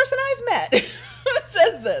first person I've met who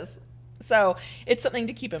says this. So it's something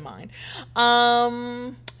to keep in mind.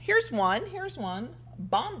 Here's one.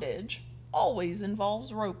 Bondage always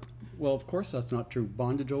involves rope. Well, of course that's not true.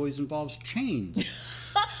 Bondage always involves chains.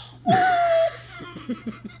 What?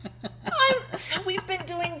 So we've been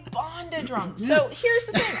doing bondage wrong. So here's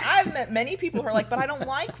the thing. I've met many people who are like, but I don't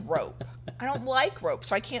like rope. I don't like rope,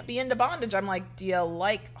 so I can't be into bondage. I'm like, do you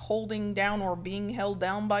like holding down or being held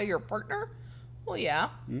down by your partner? Well, yeah,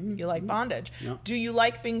 you like bondage. Yeah. Do you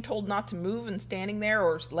like being told not to move and standing there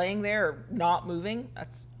or laying there or not moving?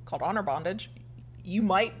 That's called honor bondage. You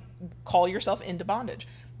might call yourself into bondage.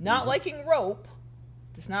 Not liking rope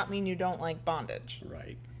does not mean you don't like bondage.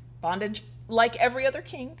 Right. Bondage, like every other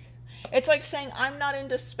kink, it's like saying I'm not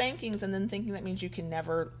into spankings and then thinking that means you can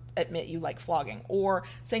never admit you like flogging. Or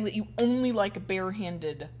saying that you only like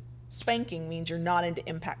barehanded spanking means you're not into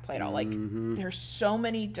impact play at all. Like, there's so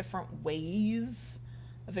many different ways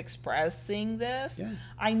of expressing this. Yeah.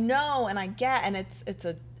 I know and I get, and it's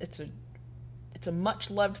a much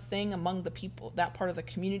loved thing among the people, that part of the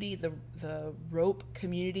community. The rope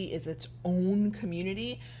community is its own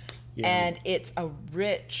community. Yeah. And it's a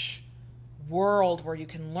rich world where you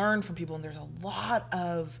can learn from people, and there's a lot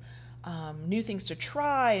of new things to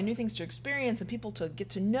try and new things to experience and people to get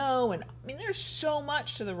to know. And I mean, there's so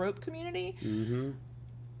much to the rope community.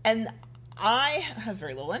 And I have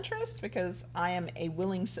very little interest because I am a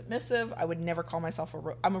willing submissive. I would never call myself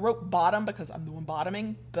I'm a rope bottom because I'm the one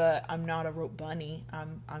bottoming, but I'm not a rope bunny.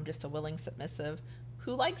 I'm just a willing submissive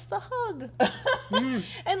who likes the hug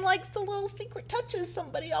and likes the little secret touches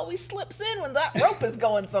somebody always slips in when that rope is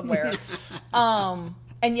going somewhere.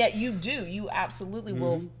 And yet you absolutely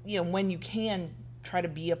will, when you can, try to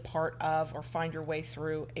be a part of or find your way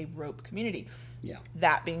through a rope community. Yeah.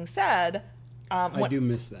 That being said, I do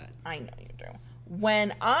miss that. I know you do.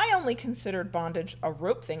 When I only considered bondage a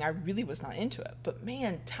rope thing, I really was not into it. But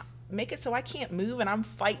man, make it so I can't move and I'm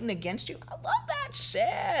fighting against you. I love that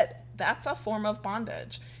shit. That's a form of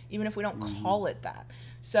bondage, even if we don't call it that.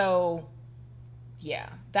 So, yeah,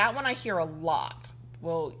 that one I hear a lot.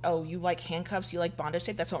 Well, oh, you like handcuffs? You like bondage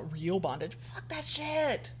tape? That's not real bondage. Fuck that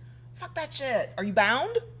shit. Fuck that shit. Are you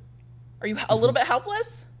bound? Are you a little bit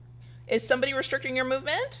helpless? Is somebody restricting your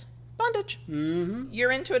movement? Bondage.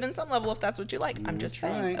 You're into it in some level if that's what you like. I'm just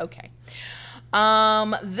saying. Right. Okay.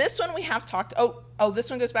 This one we have talked. Oh, this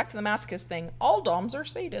one goes back to the masochist thing. All doms are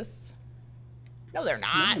sadists. No, they're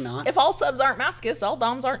not. No, they're not. If all subs aren't masochists, all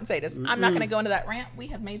doms aren't sadists. I'm not going to go into that rant. We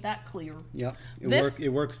have made that clear. Yeah.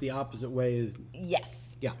 It works the opposite way.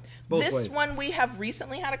 Yes. Yeah. This ways. One we have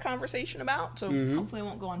recently had a conversation about, so hopefully I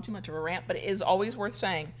won't go on too much of a rant, but it is always worth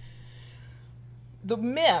saying. The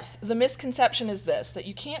misconception is this, that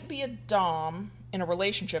you can't be a dom in a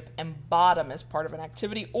relationship and bottom as part of an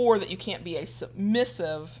activity, or that you can't be a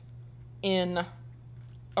submissive in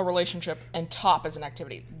a relationship and top as an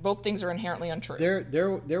activity. Both things are inherently untrue.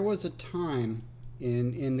 There was a time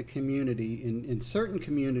in the community, in certain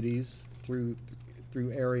communities through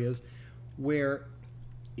areas, where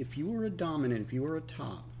if you were a dominant, if you were a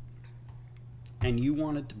top, and you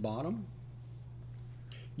wanted to bottom,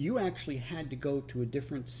 you actually had to go to a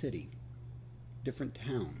different city, different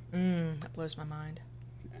town. That blows my mind.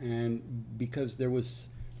 And because there was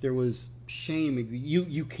shame,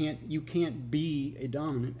 you can't be a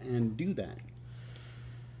dominant and do that.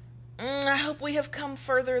 I hope we have come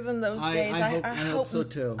further than those days. I hope so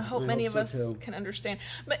too. I hope many of us can understand.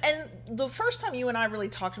 And the first time you and I really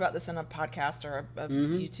talked about this in a podcast or a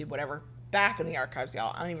YouTube, whatever, back in the archives,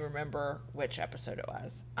 y'all, I don't even remember which episode it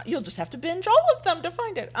was. You'll just have to binge all of them to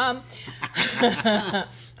find it.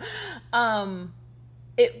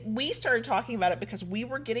 We started talking about it because we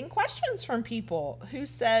were getting questions from people who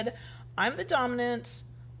said, I'm the dominant,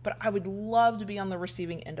 but I would love to be on the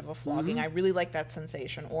receiving end of a flogging. I really like that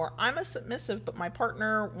sensation. Or I'm a submissive, but my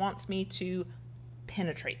partner wants me to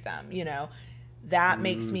penetrate them, That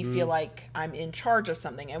makes me feel like I'm in charge of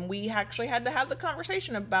something. And we actually had to have the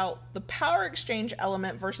conversation about the power exchange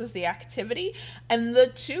element versus the activity. And the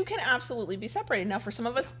two can absolutely be separated. Now, for some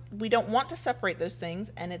of us, we don't want to separate those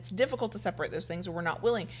things. And it's difficult to separate those things, or we're not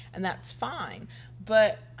willing. And that's fine.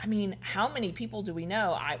 But, I mean, how many people do we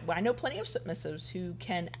know? I know plenty of submissives who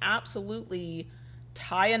can absolutely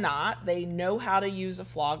tie a knot. They know how to use a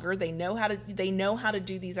flogger. They know how to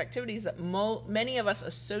do these activities that many of us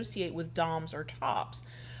associate with doms or tops.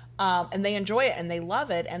 And they enjoy it and they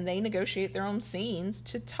love it, and they negotiate their own scenes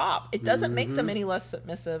to top. It doesn't make them any less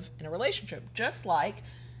submissive in a relationship. Just like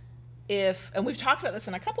and we've talked about this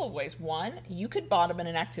in a couple of ways. One, you could bottom in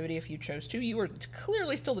an activity if you chose to. You were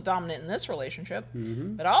clearly still the dominant in this relationship.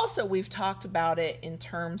 But also we've talked about it in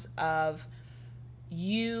terms of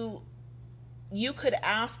you could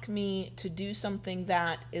ask me to do something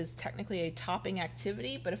that is technically a topping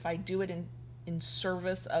activity, but if I do it in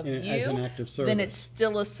service of you, as an act of service, then it's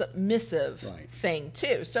still a submissive thing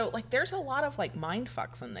too. So like, there's a lot of like mind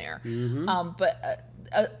fucks in there. But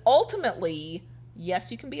ultimately,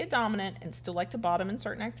 yes, you can be a dominant and still like to bottom in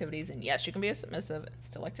certain activities, and yes, you can be a submissive and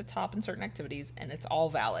still like to top in certain activities, and it's all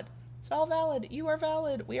valid. It's all valid. You are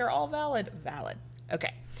valid. We are all valid. Valid.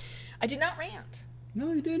 Okay. I did not rant.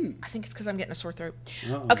 No, you didn't. I think it's because I'm getting a sore throat.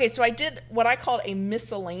 Okay, so I did what I called a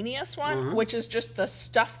miscellaneous one, which is just the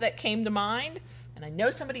stuff that came to mind. And I know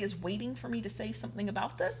somebody is waiting for me to say something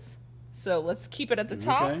about this. So let's keep it at the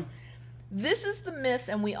top. Okay. This is the myth,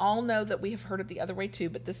 and we all know that we have heard it the other way too,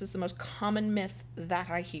 but this is the most common myth that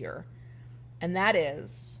I hear. And that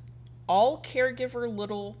is all caregiver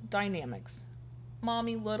little dynamics.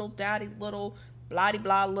 Mommy little, daddy little,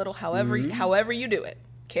 blah-de-blah little, however you do it.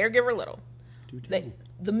 Caregiver little.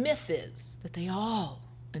 The myth is that they all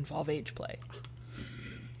involve age play.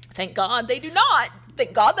 Thank God they do not.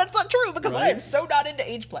 Thank God that's not true, because I am so not into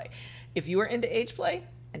age play. If you are into age play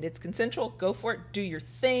and it's consensual, go for it. Do your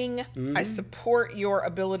thing. I support your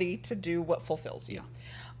ability to do what fulfills you.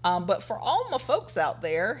 But for all my folks out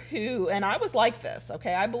there who, and I was like this,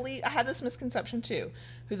 okay, I had this misconception too,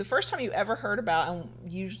 who the first time you ever heard about, and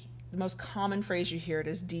the most common phrase you hear it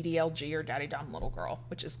is DDLG, or Daddy Dom Little Girl,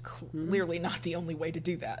 which is clearly not the only way to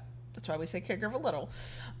do that. That's why we say caregiver little.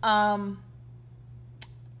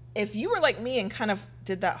 If you were like me and kind of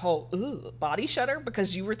did that whole body shudder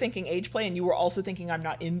because you were thinking age play and you were also thinking I'm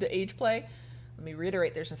not into age play, let me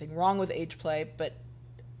reiterate, there's nothing wrong with age play, but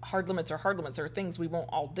hard limits are hard limits. There are things we won't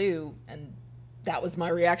all do, and that was my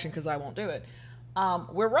reaction because I won't do it.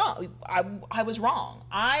 We're wrong. I was wrong.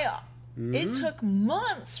 It took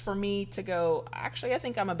months for me to go, actually, I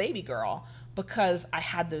think I'm a baby girl, because I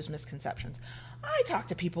had those misconceptions. I talk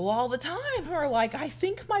to people all the time who are like, I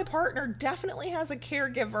think my partner definitely has a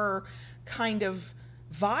caregiver kind of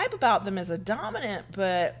vibe about them as a dominant,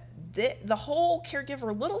 but the whole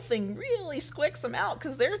caregiver little thing really squicks them out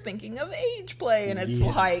because they're thinking of age play. And it's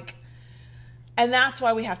like, and that's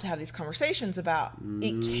why we have to have these conversations about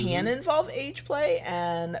it can involve age play.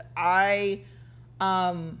 And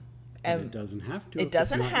it doesn't have to. It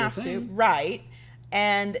doesn't have to, right?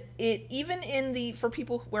 And it, even for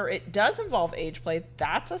people where it does involve age play,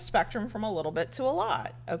 that's a spectrum from a little bit to a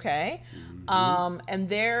lot. Okay. And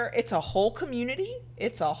it's a whole community.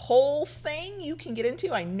 It's a whole thing you can get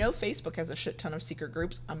into. I know Facebook has a shit ton of secret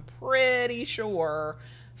groups. I'm pretty sure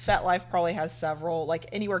FetLife probably has several, like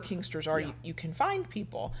anywhere Kingsters are, you can find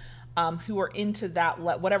people who are into that,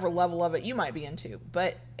 whatever level of it you might be into.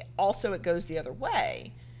 But also it goes the other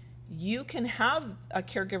way. You can have a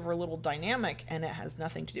caregiver little dynamic and it has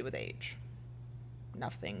nothing to do with age.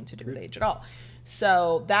 Nothing to do with age at all.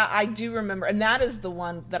 So that I do remember, and that is the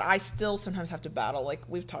one that I still sometimes have to battle. Like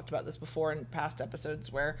we've talked about this before in past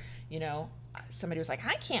episodes where, somebody was like,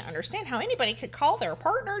 I can't understand how anybody could call their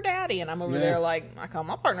partner daddy. And I'm over there like, I call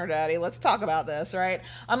my partner daddy. Let's talk about this, right?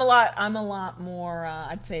 I'm a lot more,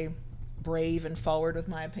 I'd say, brave and forward with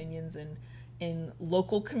my opinions in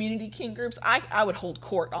local community kink groups. I would hold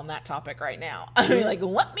court on that topic right now. I mean, like,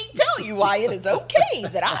 let me tell you why it is okay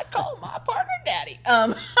that I call my partner daddy.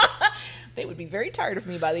 They would be very tired of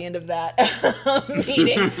me by the end of that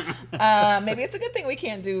meeting. Maybe it's a good thing we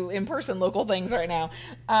can't do in-person local things right now.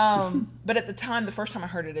 But at the time, the first time I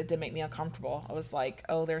heard it, it did make me uncomfortable. I was like,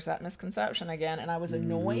 oh, there's that misconception again. And I was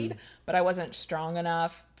annoyed, but I wasn't strong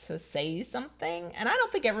enough to say something. And I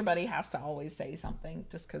don't think everybody has to always say something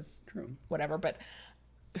just because whatever. But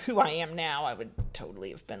who I am now, I would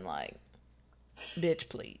totally have been like, bitch,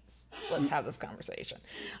 please, let's have this conversation.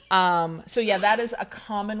 So yeah, that is a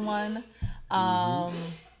common one.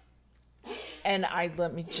 And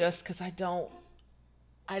let me just, cause I don't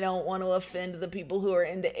want to offend the people who are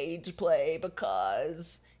into age play,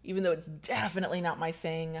 because even though it's definitely not my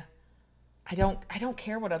thing, I don't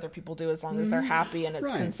care what other people do as long as they're happy and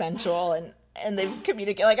it's consensual and they've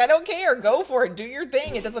communicated. Like, I don't care. Go for it. Do your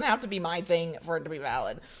thing. It doesn't have to be my thing for it to be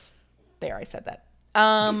valid. There, I said that.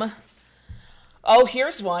 Oh,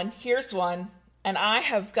 here's one. And I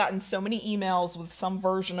have gotten so many emails with some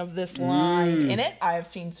version of this line in it. I have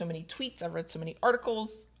seen so many tweets. I've read so many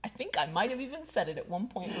articles. I think I might have even said it at one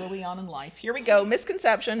point early on in life. Here we go.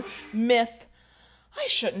 Misconception, myth. I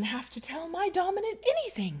shouldn't have to tell my dominant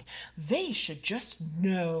anything. They should just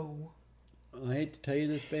know. I hate to tell you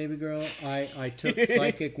this, baby girl. I took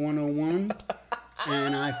Psychic 101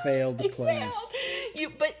 and I failed the class.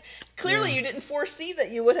 But clearly you didn't foresee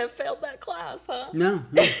that you would have failed that class, huh? No.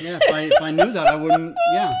 Yeah, if I knew that, I wouldn't.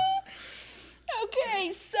 Yeah.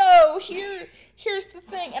 Okay, so here's the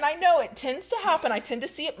thing, and I know it tends to happen. I tend to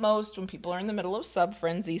see it most when people are in the middle of sub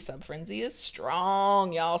frenzy. Sub frenzy is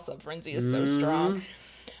strong, y'all. Sub frenzy is so strong.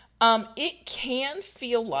 It can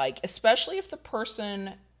feel like, especially if the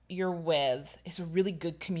person you're with is a really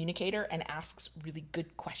good communicator and asks really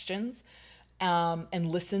good questions, and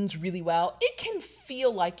listens really well, it can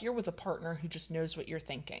feel like you're with a partner who just knows what you're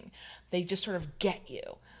thinking. They just sort of get you.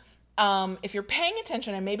 If you're paying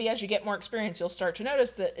attention, and maybe as you get more experience, you'll start to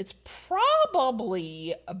notice that it's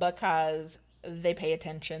probably because they pay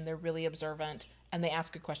attention, they're really observant, and they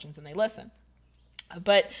ask good questions and they listen.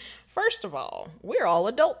 But first of all, we're all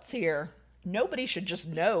adults here. Nobody should just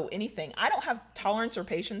know anything. I don't have tolerance or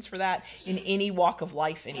patience for that in any walk of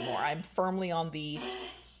life anymore. I'm firmly on the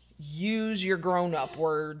use your grown-up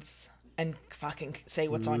words and fucking say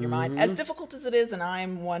what's on your mind. As difficult as it is, and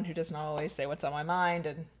I'm one who doesn't always say what's on my mind,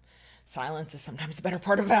 and silence is sometimes the better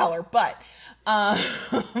part of valor. But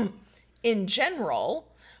in general,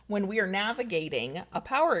 when we are navigating a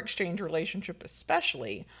power exchange relationship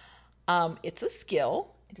especially, it's a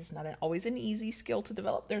skill. It is not always an easy skill to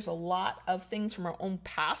develop. There's a lot of things from our own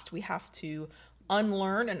past we have to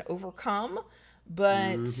unlearn and overcome.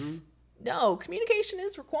 But no, communication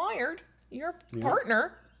is required. Your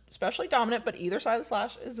partner especially dominant, but either side of the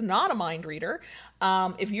slash is not a mind reader.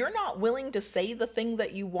 If you're not willing to say the thing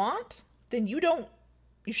that you want, then you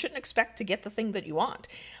shouldn't expect to get the thing that you want.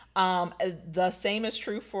 The same is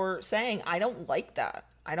true for saying, I don't like that.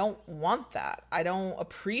 I don't want that. I don't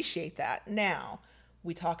appreciate that. Now,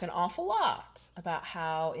 we talk an awful lot about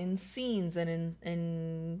how in scenes and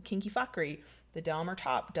in kinky fuckery, the dom or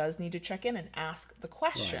top does need to check in and ask the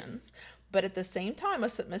questions. Right. But at the same time, a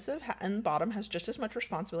submissive and bottom has just as much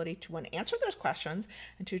responsibility to answer those questions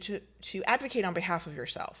and to advocate on behalf of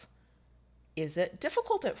yourself. Is it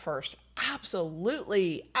difficult at first?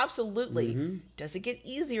 Absolutely. Absolutely. Mm-hmm. Does it get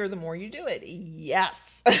easier the more you do it?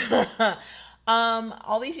 Yes.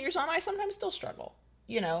 All these years on, I sometimes still struggle.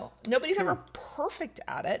 Nobody's ever perfect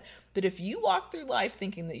at it. But if you walk through life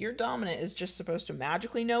thinking that your dominant is just supposed to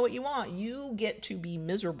magically know what you want, you get to be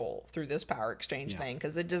miserable through this power exchange thing,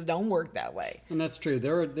 because it just don't work that way. And that's true.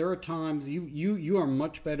 There are times you are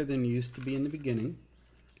much better than you used to be in the beginning.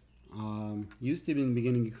 Used to be in the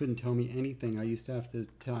beginning, you couldn't tell me anything. I used to have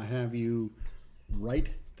to have you write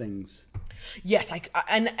things. Yes,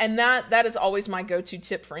 and that is always my go-to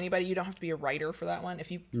tip for anybody. You don't have to be a writer for that one.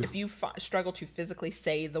 If you struggle to physically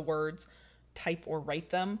say the words, type or write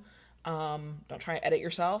them, don't try to edit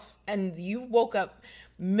yourself. And you woke up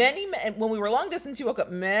when we were long distance, you woke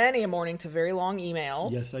up many a morning to very long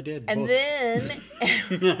emails. Yes, I did. And then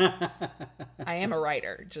I am a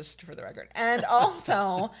writer, just for the record. And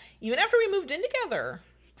also, even after we moved in together,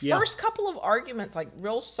 first couple of arguments, like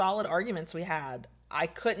real solid arguments we had, I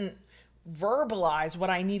couldn't verbalize what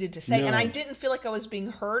I needed to say. No. And I didn't feel like I was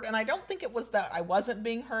being heard. And I don't think it was that I wasn't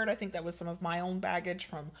being heard. I think that was some of my own baggage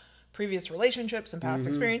from previous relationships and past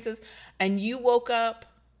experiences. And you woke up,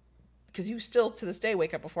 because you still to this day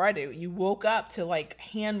wake up before I do. You woke up to like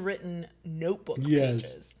handwritten notebook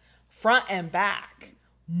pages, front and back,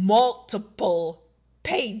 multiple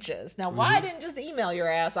pages. Now, why I didn't just email your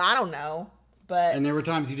ass, I don't know. And there were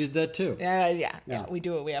times you did that too. Yeah. We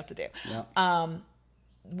do what we have to do. Yeah.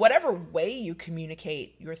 Whatever way you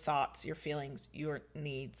communicate your thoughts, your feelings, your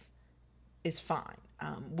needs is fine.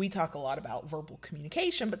 We talk a lot about verbal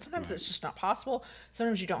communication, but sometimes it's just not possible.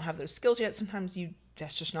 Sometimes you don't have those skills yet. Sometimes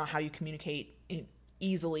that's just not how you communicate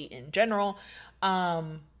easily in general.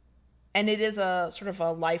 And it is a sort of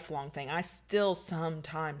a lifelong thing. I still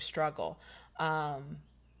sometimes struggle.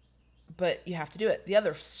 But you have to do it. The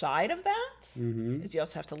other side of that is you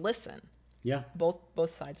also have to listen. Yeah. Both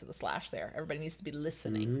sides of the slash there. Everybody needs to be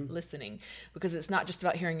listening, because it's not just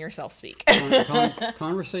about hearing yourself speak.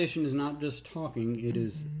 Conversation is not just talking. It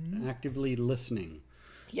is actively listening.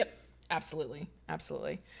 Yep. Absolutely.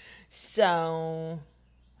 So,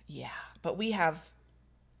 yeah. But we have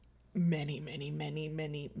many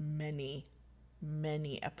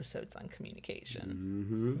episodes on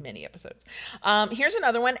communication. Many episodes. Here's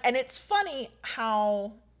another one. And it's funny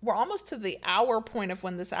how we're almost to the hour point of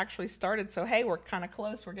when this actually started. So, hey, we're kind of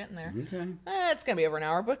close. We're getting there. Okay. It's going to be over an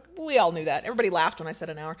hour, but we all knew that. Everybody laughed when I said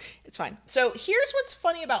an hour. It's fine. So here's what's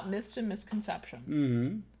funny about myths and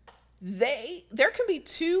misconceptions. There can be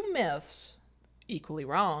two myths, equally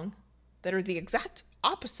wrong, that are the exact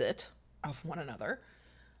opposite of one another.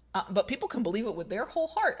 But people can believe it with their whole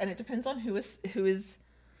heart, and it depends on who is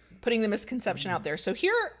putting the misconception out there. So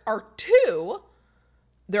here are two.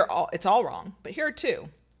 It's all wrong, but here are two.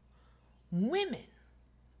 Women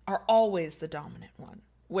are always the dominant one,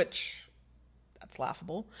 which that's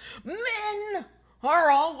laughable. Men are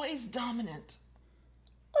always dominant.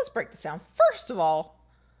 Let's break this down. First of all,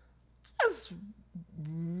 that's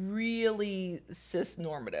really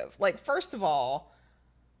cis-normative. Like, first of all,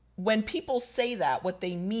 when people say that, what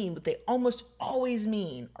they almost always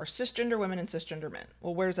mean are cisgender women and cisgender men.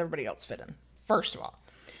 Well, where does everybody else fit in? First of all.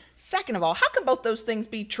 Second of all, how can both those things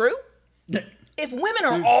be true? If women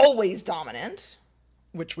are always dominant,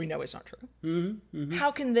 which we know is not true, how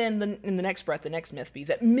can then in the next breath, the next myth be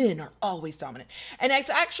that men are always dominant? And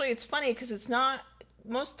it's funny because it's not,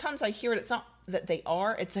 most times I hear it, it's not that they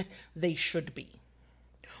are, it's that they should be.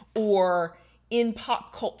 Or in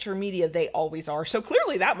pop culture media, they always are. So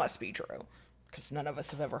clearly that must be true, because none of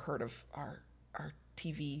us have ever heard of our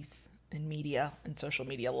TVs and media and social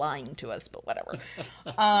media lying to us, but whatever.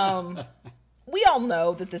 We all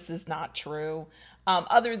know that this is not true,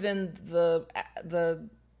 other than the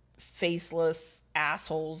faceless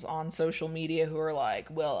assholes on social media who are like,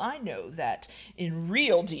 well, I know that in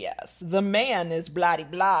real DS, the man is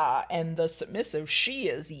blah-de-blah, and the submissive, she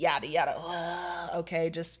is yada-yada. Okay,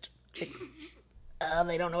 they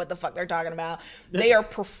don't know what the fuck they're talking about. They are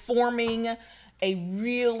performing a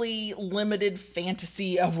really limited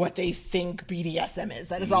fantasy of what they think BDSM is.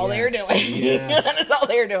 That is all they're doing. Yes. That is all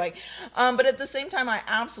they're doing. But at the same time, I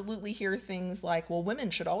absolutely hear things like, well, women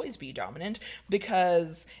should always be dominant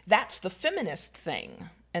because that's the feminist thing,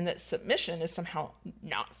 and that submission is somehow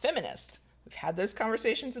not feminist. We've had those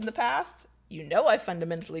conversations in the past. You know I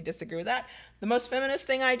fundamentally disagree with that. The most feminist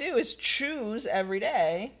thing I do is choose every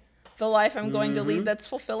day the life I'm going to lead that's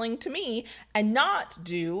fulfilling to me, and not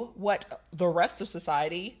do what the rest of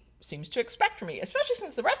society seems to expect from me, especially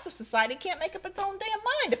since the rest of society can't make up its own damn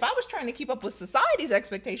mind. If I was trying to keep up with society's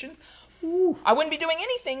expectations, I wouldn't be doing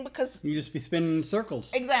anything because... You just be spinning in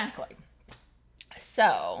circles. Exactly.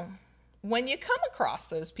 So, when you come across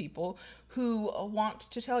those people who want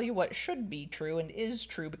to tell you what should be true and is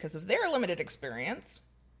true because of their limited experience,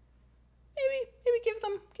 maybe give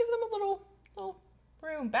them a little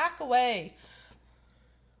room, back away.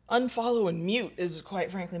 Unfollow and mute is quite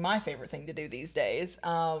frankly my favorite thing to do these days,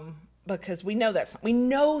 because we know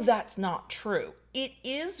that's not true. It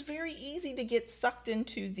is very easy to get sucked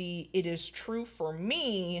into the "it is true for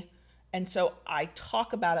me," and so I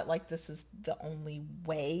talk about it like this is the only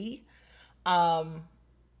way.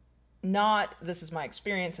 Not this is my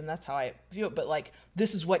experience and that's how I view it, but like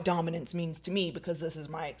this is what dominance means to me because this is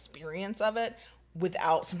my experience of it,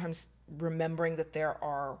 without sometimes remembering that there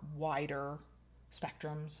are wider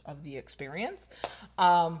spectrums of the experience.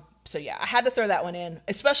 So yeah, I had to throw that one in,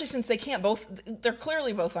 especially since they're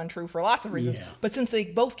clearly both untrue for lots of reasons, but since they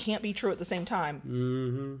both can't be true at the same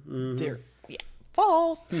time, they're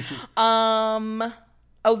false.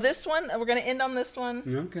 This one, we're going to end on this one.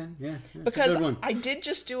 Okay, yeah. Because I did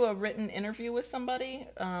just do a written interview with somebody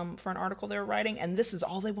for an article they were writing, and this is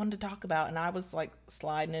all they wanted to talk about. And I was like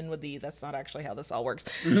sliding in with that's not actually how this all works.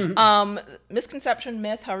 Misconception,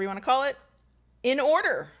 myth, however you want to call it. In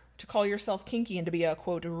order to call yourself kinky and to be a,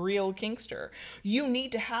 quote, real kinkster, you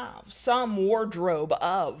need to have some wardrobe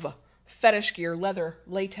of fetish gear, leather,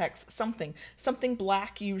 latex, something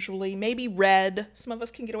black usually, maybe red. Some of us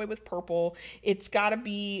can get away with purple. It's gotta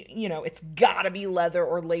be, leather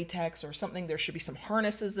or latex or something. There should be some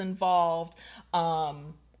harnesses involved.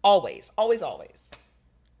 Always.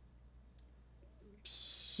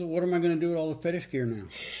 So what am I going to do with all the fetish gear now?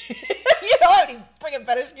 You don't have any freaking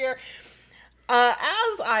fetish gear.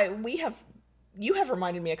 You have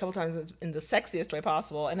reminded me a couple times in the sexiest way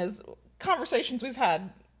possible, and as conversations we've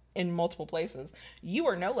had in multiple places, you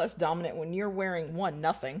are no less dominant when you're wearing, one,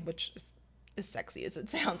 nothing, which is as sexy as it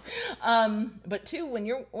sounds, but two, when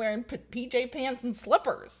you're wearing PJ pants and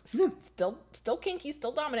slippers. Still kinky,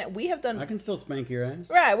 still dominant. I can still spank your ass.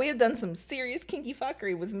 Right, we have done some serious kinky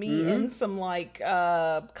fuckery with me in some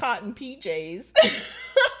cotton PJs.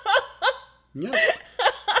 Yep.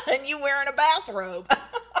 And you wearing a bathrobe.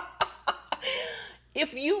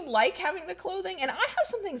 If you like having the clothing, and I have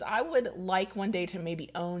some things I would like one day to maybe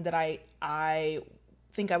own that I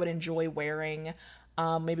think I would enjoy wearing,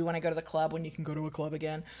 maybe when I go to the club, when you can go to a club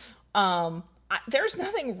again. There's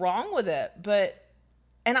nothing wrong with it,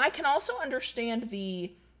 and I can also understand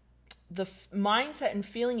the mindset and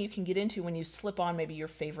feeling you can get into when you slip on maybe your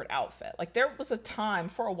favorite outfit. Like there was a time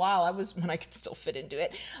for a while when I could still fit into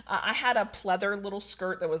it. I had a pleather little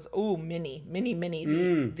skirt that was mini.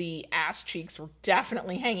 The ass cheeks were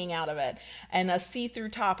definitely hanging out of it, and a see-through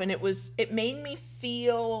top, and it made me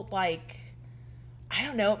feel like, I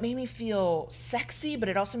don't know, it made me feel sexy, but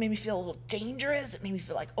it also made me feel a little dangerous. It made me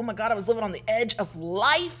feel like, oh my God, I was living on the edge of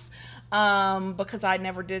life. Because I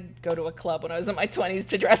never did go to a club when I was in my 20s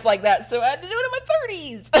to dress like that. So I had to do it in my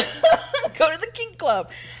 30s. Go to the kink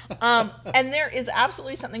club. And there is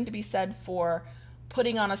absolutely something to be said for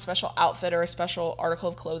putting on a special outfit or a special article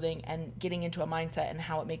of clothing and getting into a mindset and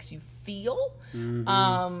how it makes you feel.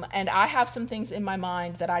 And I have some things in my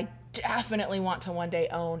mind that I definitely want to one day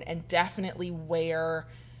own and definitely wear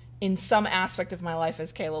in some aspect of my life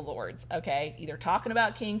as Kayla Lords. Okay, either talking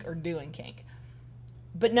about kink or doing kink.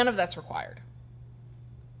 But none of that's required.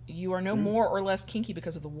 You are no more or less kinky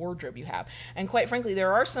because of the wardrobe you have. And quite frankly,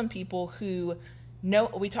 there are some people who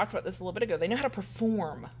know, we talked about this a little bit ago, they know how to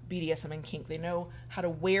perform BDSM and kink. They know how to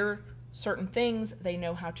wear certain things. They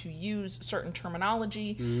know how to use certain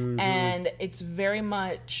terminology. And it's very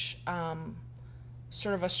much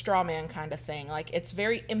sort of a straw man kind of thing. Like, it's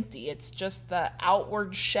very empty. It's just the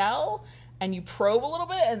outward shell, and you probe a little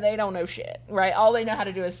bit and they don't know shit, right? All they know how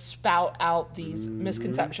to do is spout out these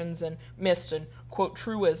misconceptions and myths and, quote,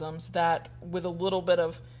 truisms that with a little bit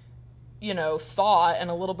of, thought and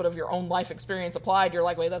a little bit of your own life experience applied, you're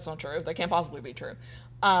like, wait, that's not true. That can't possibly be true.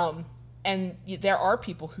 And there are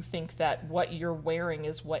people who think that what you're wearing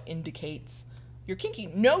is what indicates you're kinky.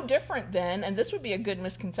 No different than, and this would be a good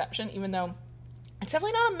misconception, even though it's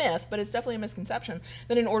definitely not a myth, but it's definitely a misconception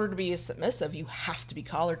that in order to be a submissive, you have to be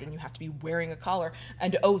collared and you have to be wearing a collar,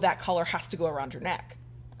 and oh, that collar has to go around your neck.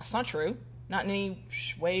 That's not true. Not in any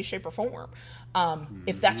way, shape, or form.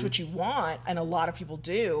 If that's what you want, and a lot of people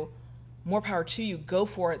do, more power to you. Go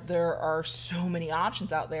for it. There are so many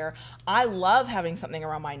options out there. I love having something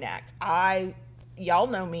around my neck. Y'all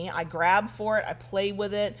know me. I grab for it. I play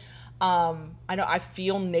with it. I know I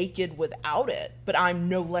feel naked without it, but I'm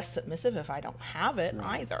no less submissive if I don't have it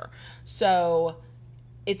either. So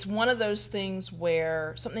it's one of those things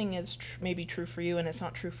where something is maybe true for you and it's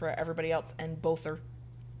not true for everybody else, and both are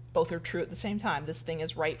true at the same time. This thing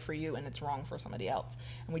is right for you and it's wrong for somebody else,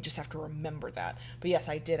 and we just have to remember that. But yes,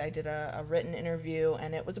 I did a written interview,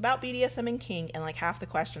 and it was about BDSM and kink, and like half the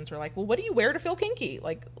questions were like, well, what do you wear to feel kinky?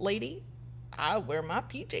 Like, lady, I wear my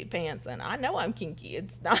PJ pants and I know I'm kinky.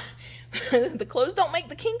 It's not the clothes don't make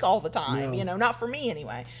the kink all the time, No. not for me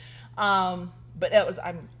anyway. But it was,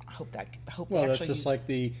 I hope Well, they that's actually just like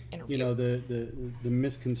the interview. the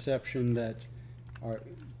misconception that are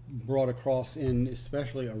brought across in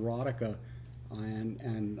especially erotica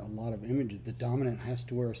and a lot of images. The dominant has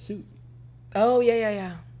to wear a suit. Oh,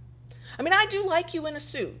 yeah. I mean, I do like you in a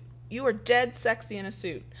suit. You are dead sexy in a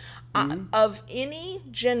suit. Of any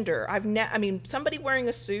gender, somebody wearing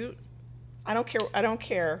a suit, I don't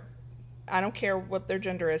care what their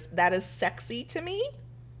gender is. That is sexy to me.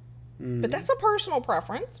 But that's a personal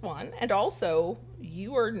preference, one. And also,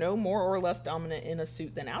 you are no more or less dominant in a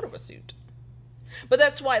suit than out of a suit. But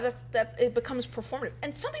that's why it becomes performative.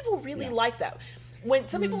 And some people really like that. When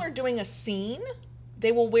some people are doing a scene,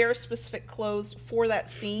 they will wear specific clothes for that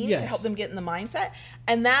scene to help them get in the mindset.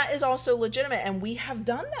 And that is also legitimate. And we have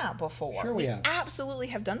done that before. Sure we have. Absolutely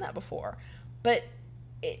have done that before. But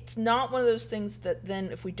it's not one of those things that then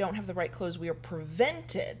if we don't have the right clothes, we are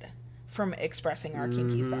prevented from expressing our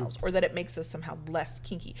kinky selves, or that it makes us somehow less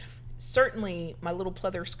kinky. Certainly, my little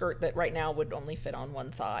pleather skirt that right now would only fit on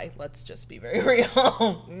one thigh. Let's just be very real.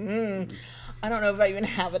 I don't know if I even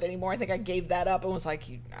have it anymore. I think I gave that up and was like,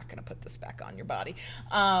 you're not going to put this back on your body.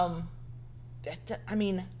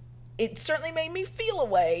 It certainly made me feel a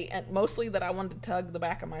way, and mostly that I wanted to tug the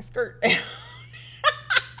back of my skirt down.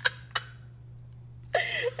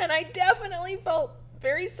 And I definitely felt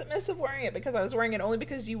very submissive wearing it, because I was wearing it only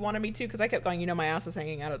because you wanted me to, because I kept going, my ass is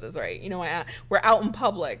hanging out of this, right? We're out in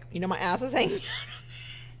public. My ass is hanging out.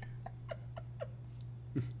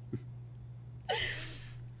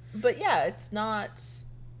 But yeah, it's not,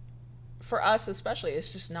 for us especially,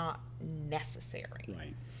 it's just not necessary.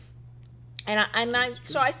 Right.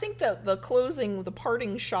 So I think that the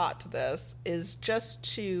parting shot to this is just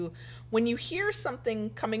to, when you hear something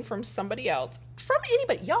coming from somebody else, from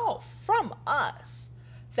anybody, y'all, from us,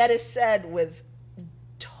 that is said with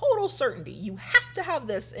total certainty, you have to have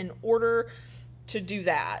this in order to do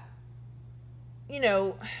that,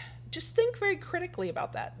 just think very critically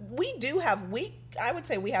about that. I would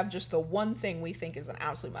say we have just the one thing we think is an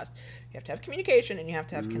absolute must. You have to have communication and you have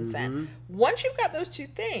to have consent. Once you've got those two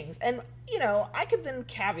things, and I could then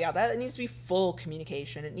caveat that it needs to be full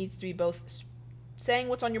communication. It needs to be both saying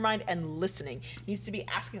what's on your mind and listening. It needs to be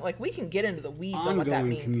asking, like, we can get into the weeds on what that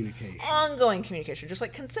means. Ongoing communication. Just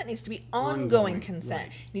like consent needs to be ongoing consent.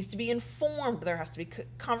 Right. It needs to be informed. There has to be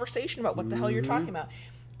conversation about what the hell you're talking about.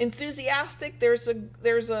 Enthusiastic, there's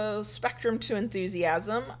a spectrum to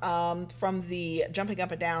enthusiasm, from the jumping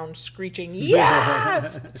up and down, screeching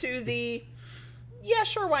yes to the yeah,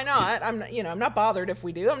 sure, why not? I'm not bothered if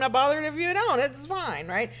we do. I'm not bothered if you don't. It's fine,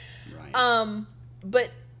 right?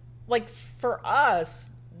 But like for us,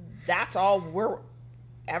 that's all we're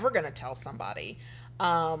ever gonna tell somebody.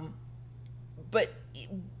 But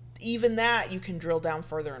even that, you can drill down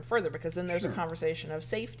further and further, because then there's a conversation of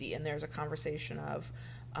safety, and there's a conversation of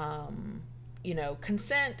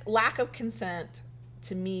consent. Lack of consent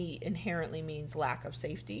to me inherently means lack of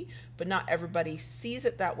safety, but not everybody sees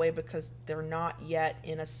it that way because they're not yet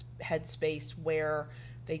in a headspace where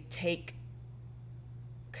they take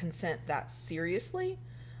consent that seriously.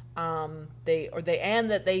 They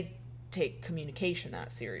take communication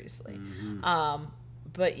that seriously.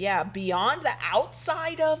 But yeah, beyond the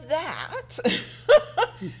outside of that,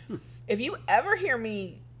 if you ever hear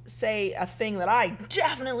me say a thing that I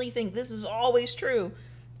definitely think this is always true,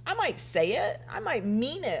 I might say it. I might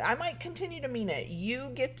mean it. I might continue to mean it. You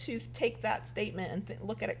get to take that statement and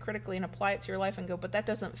look at it critically and apply it to your life and go, but that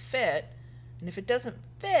doesn't fit. And if it doesn't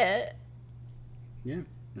fit,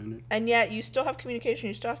 and yet you still have communication,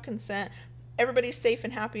 you still have consent, everybody's safe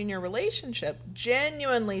and happy in your relationship,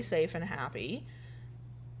 genuinely safe and happy,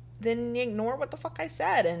 then you ignore what the fuck I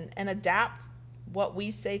said and adapt what we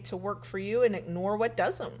say to work for you and ignore what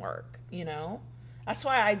doesn't work, That's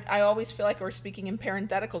why I always feel like we're speaking in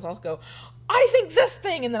parentheticals. I'll go, I think this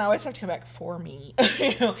thing, and then I always have to come back for me,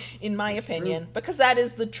 in my opinion, because that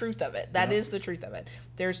is the truth of it. That is the truth of it.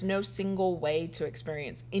 There's no single way to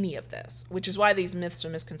experience any of this, which is why these myths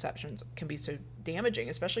and misconceptions can be so damaging,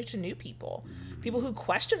 especially to new people. Mm-hmm. People who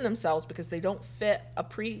question themselves because they don't fit a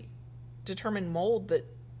predetermined mold that...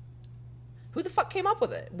 Who the fuck came up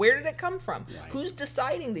with it? Where did it come from? Right. Who's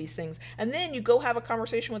deciding these things? And then you go have a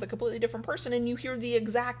conversation with a completely different person and you hear the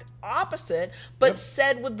exact opposite, but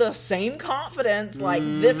said with the same confidence, like,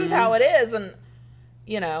 this is how it is. And,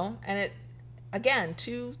 and it, again,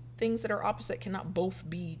 two things that are opposite cannot both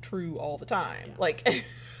be true all the time. Like, it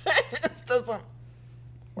doesn't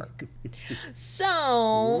work.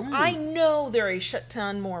 So, I know there are a shit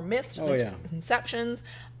ton more myths, misconceptions.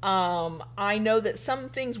 I know that some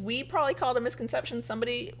things we probably called a misconception,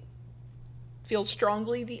 somebody feels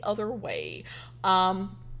strongly the other way.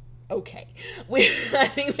 Okay. I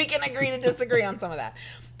think we can agree to disagree on some of that.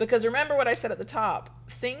 Because remember what I said at the top,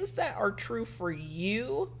 things that are true for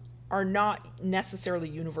you are not necessarily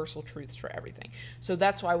universal truths for everything. So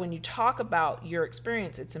that's why when you talk about your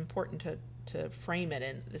experience, it's important to frame it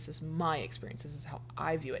in, this is my experience, this is how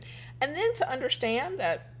I view it. And then to understand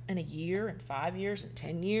that in a year, and 5 years, and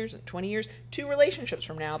 10 years, and 20 years, 2 relationships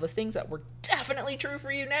from now, the things that were definitely true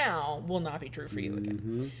for you now will not be true for you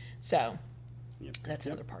again. So that's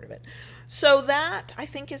another part of it. So that, I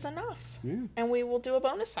think, is enough. Yeah. And we will do a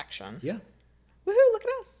bonus section. Yeah. Woohoo, look at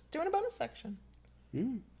us, doing a bonus section.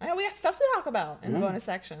 I know we got stuff to talk about in the bonus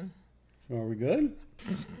section. So are we good?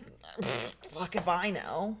 Fuck if I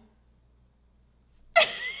know.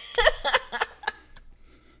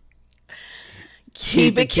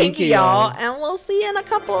 Keep it kinky, y'all, and we'll see you in a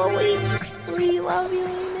couple of weeks. We love you.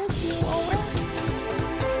 We miss you. All right.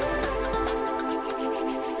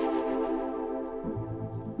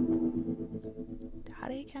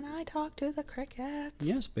 Daddy, can I talk to the crickets?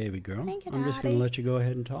 Yes, baby girl. Thank you, I'm just going to let you go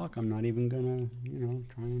ahead and talk. I'm not even going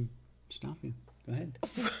to, try and stop you. Go ahead.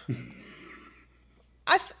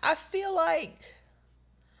 I feel like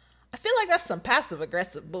that's some passive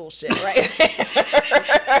aggressive bullshit, right?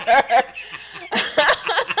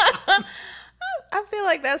 I feel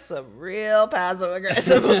like that's some real passive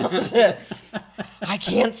aggressive bullshit. I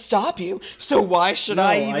can't stop you, so why should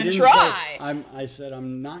I even try? I said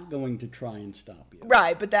I'm not going to try and stop you.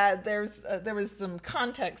 Right, but there was some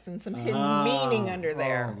context and some hidden meaning under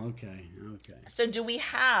there. Oh, okay. So do we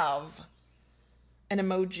have an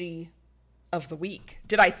emoji of the week?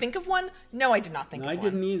 Did I think of one? No, I did not think of one. I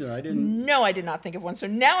didn't either. No, I did not think of one. So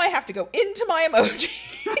now I have to go into my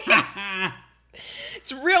emoji.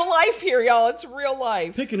 It's real life here, y'all. It's real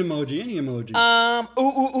life. Pick an emoji, any emoji.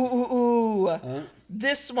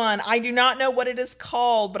 This one, I do not know what it is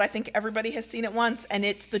called, but I think everybody has seen it once, and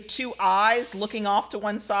it's the 2 eyes looking off to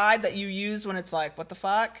one side that you use when it's like, what the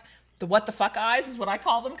fuck? The what the fuck eyes is what I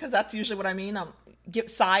call them, because that's usually what I mean.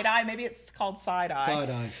 Side eye, maybe it's called side eye. Side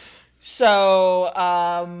eye. So,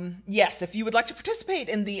 yes, if you would like to participate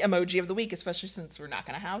in the emoji of the week, especially since we're not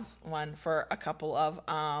going to have one for a couple of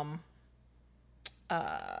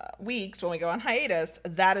weeks when we go on hiatus,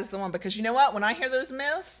 that is the one. Because you know what? When I hear those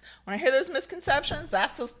myths, when I hear those misconceptions,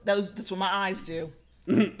 that's what my eyes do.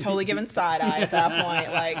 Totally giving side eye at that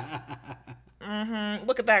point. Like,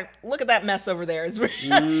 look at that mess over there.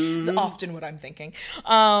 Is often what I'm thinking.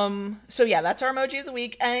 So yeah, that's our emoji of the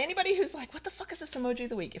week. And anybody who's like, what the fuck is this emoji of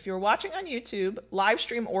the week? If you're watching on YouTube, live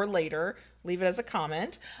stream or later, leave it as a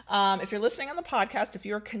comment. If you're listening on the podcast, if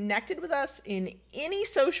you're connected with us in any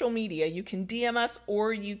social media, you can DM us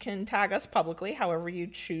or you can tag us publicly, however you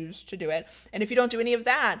choose to do it. And if you don't do any of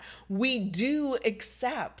that, we do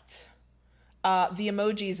accept the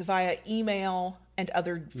emojis via email and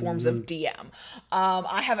other forms of DM.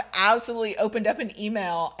 I have absolutely opened up an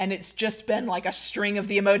email and it's just been like a string of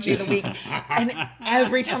the emoji of the week. And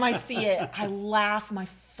every time I see it, I laugh my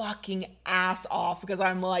fucking ass off because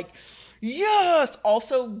I'm like, yes!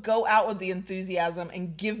 Also, go out with the enthusiasm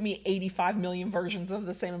and give me 85 million versions of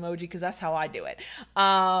the same emoji because that's how I do it.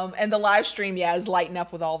 And the live stream, is lighting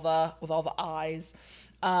up with all the eyes,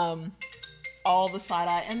 all the side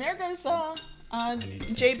eye. And there goes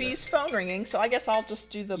JB's phone ringing. So I guess I'll just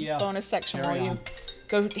do the bonus section while you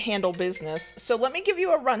go handle business. So let me give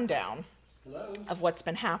you a rundown of what's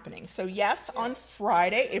been happening. So yes, on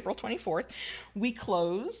Friday, April 24th, we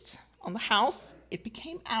closed on the house. It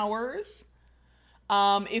became ours.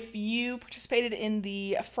 If you participated in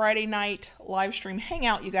the Friday night live stream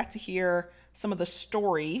hangout, you got to hear some of the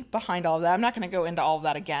story behind all of that. I'm not going to go into all of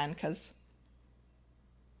that again because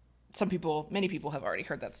many people have already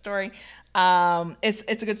heard that story.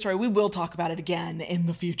 It's a good story. We will talk about it again in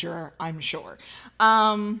the future, I'm sure.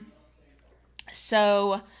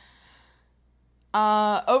 So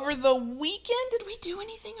over the weekend, did we do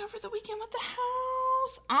anything over the weekend with the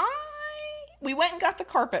house? We went and got the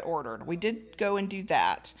carpet ordered. We did go and do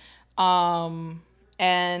that.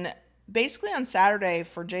 And basically on Saturday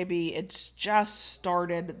for JB, it's just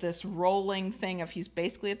started this rolling thing of he's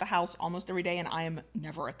basically at the house almost every day, and I am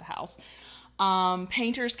never at the house.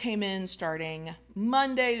 Painters came in starting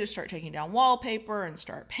Monday to start taking down wallpaper and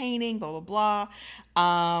start painting, blah, blah,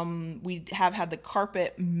 blah. We have had the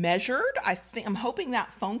carpet measured. I'm hoping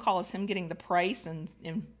that phone call is him getting the price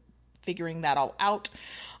and figuring that all out.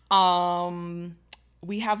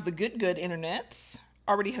 We have the good internet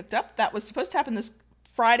already hooked up. That was supposed to happen this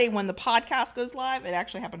Friday when the podcast goes live. It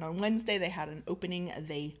actually happened on Wednesday. They had an opening.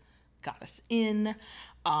 They got us in.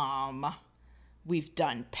 We've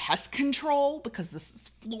done pest control because this is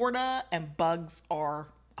Florida and bugs are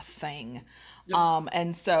a thing. Yep.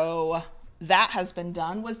 And so that has been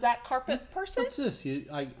done. Was that carpet person? What's this?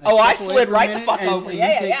 I slid right the fuck over.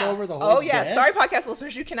 Yeah. Over the whole desk? Sorry, podcast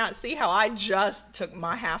listeners, you cannot see how I just took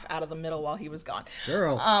my half out of the middle while he was gone.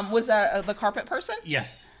 Girl. Was that the carpet person?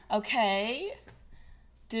 Yes. Okay.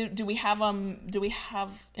 Do we have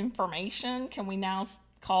information? Can we now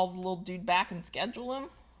call the little dude back and schedule him?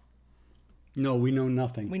 No, we know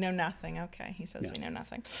nothing. We know nothing. Okay, he says we know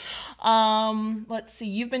nothing. Let's see.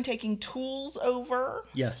 You've been taking tools over.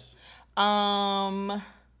 Yes. What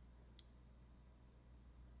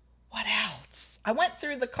else? I went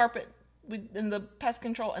through the carpet and the pest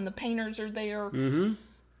control, and the painters are there. Mm-hmm.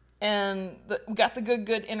 And we got the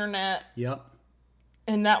good internet. Yep.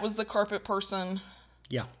 And that was the carpet person.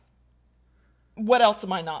 Yeah. What else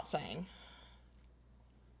am I not saying?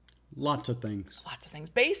 Lots of things.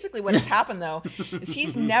 Basically, what has happened, though, is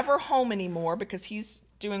he's never home anymore because he's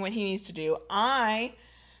doing what he needs to do. I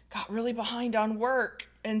got really behind on work,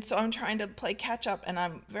 and so I'm trying to play catch up, and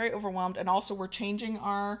I'm very overwhelmed. And also, we're changing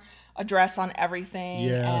our address on everything.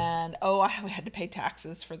 Yes. And, we had to pay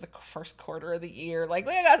taxes for the first quarter of the year. Like,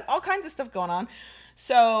 we got all kinds of stuff going on.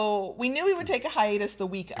 So we knew we would take a hiatus the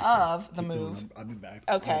week of the move. I'll be back.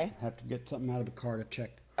 Okay. I have to get something out of the car to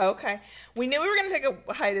check. Okay. We knew we were going to take a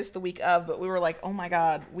hiatus the week of, but we were like, oh my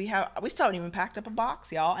God, we still haven't even packed up a box,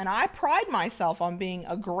 y'all. And I pride myself on being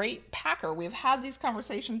a great packer. We've had these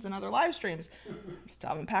conversations in other live streams.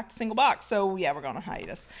 Still haven't packed a single box. So yeah, we're going on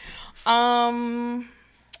hiatus. I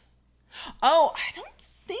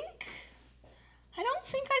don't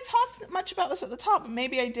think I talked much about this at the top, but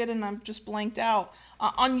maybe I did and I'm just blanked out.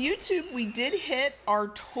 On YouTube, we did hit our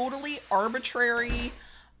totally arbitrary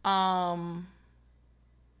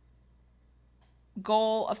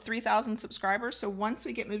goal of 3,000 subscribers. So once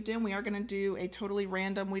we get moved in, we are going to do a totally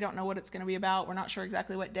random, we don't know what it's going to be about. We're not sure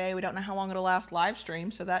exactly what day. We don't know how long it'll last live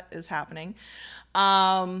stream. So that is happening.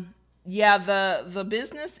 The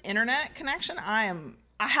business internet connection, I'm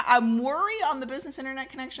worried on the business internet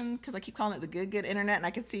connection because I keep calling it the good internet, and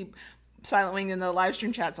I can see Silent Wing in the live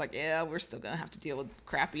stream chat's like, yeah, we're still gonna have to deal with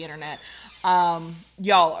crappy internet.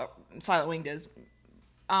 Y'all, Silent Wing does.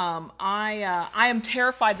 I am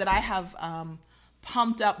terrified that I have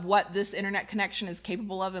pumped up what this internet connection is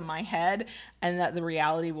capable of in my head, and that the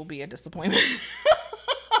reality will be a disappointment.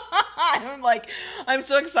 I'm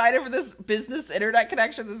so excited for this business internet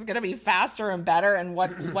connection that's going to be faster and better. And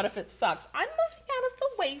what if it sucks? I'm moving out of the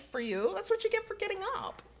way for you. That's what you get for getting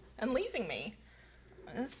up and leaving me.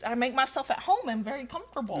 I make myself at home and very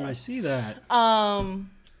comfortable. I see that.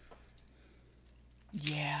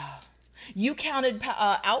 Yeah. You counted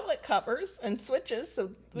outlet covers and switches,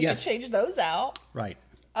 so we could change those out. Right.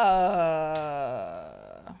 What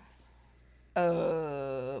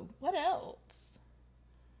else?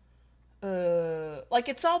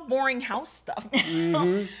 It's all boring house stuff now.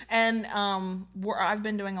 Mm-hmm. And I've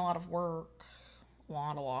been doing a lot of work. A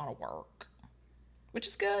lot of work. Which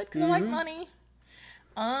is good, because I like money.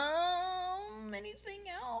 Anything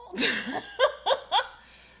else?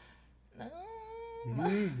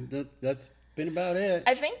 That's been about it.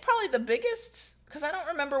 I think probably the biggest, because I don't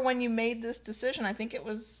remember when you made this decision. I think it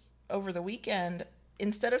was over the weekend.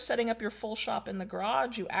 Instead of setting up your full shop in the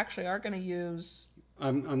garage, you actually are going to use...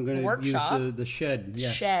 I'm going to use the shed.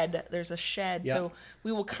 Yes. Shed. There's a shed. Yep. So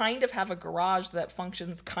we will kind of have a garage that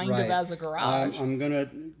functions kind of as a garage. I'm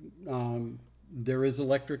going to... there is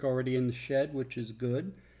electric already in the shed, which is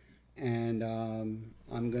good. And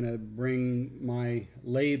I'm going to bring my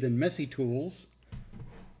lathe and messy tools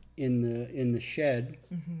in the shed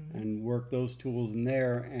and work those tools in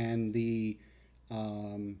there. And the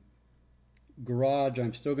garage.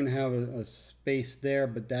 I'm still going to have a space there,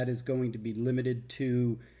 but that is going to be limited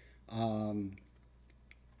to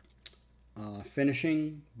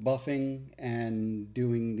finishing, buffing, and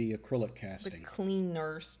doing the acrylic The casting.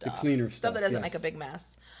 cleaner stuff. The cleaner Stuff stuff, that doesn't yes. make a big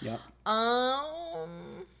mess. Yep.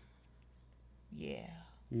 Yeah.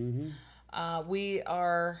 Mm-hmm. We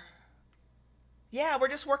are. Yeah, we're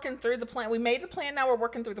just working through the plan. We made the plan. Now we're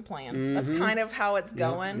working through the plan. That's kind of how it's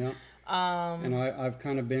going. Yep. And I've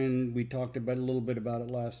kind of been, we talked about a little bit about it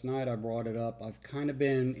last night. I brought it up. I've kind of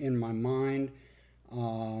been in my mind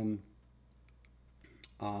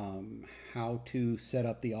how to set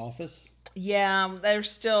up the office. Yeah, there's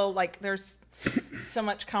still there's so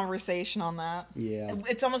much conversation on that. Yeah.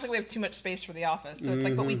 It's almost like we have too much space for the office. So it's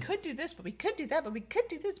like, but we could do this, but we could do that, but we could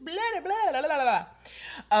do this, blah, blah, blah, blah, blah, blah.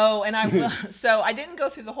 Oh, and I will. So I didn't go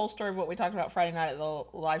through the whole story of what we talked about Friday night at the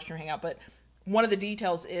live stream hangout, but one of the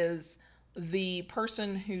details is the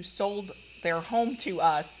person who sold their home to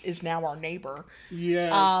us is now our neighbor.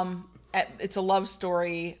 Yeah. It's a love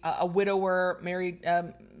story. A widower married,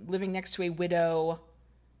 living next to a widow.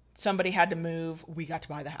 Somebody had to move. We got to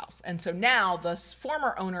buy the house. And so now the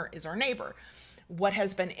former owner is our neighbor. What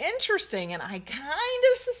has been interesting, and I kind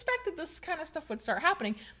of suspected this kind of stuff would start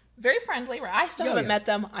happening, very friendly, right? I still haven't met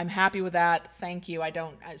them. I'm happy with that. Thank you. I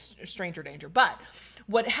don't, stranger danger. But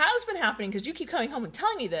what has been happening, because you keep coming home and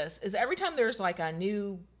telling me this, is every time there's like a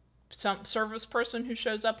new service person who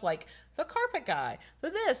shows up, like the carpet guy, the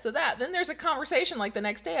this, the that, then there's a conversation like the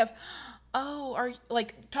next day of, oh, are you,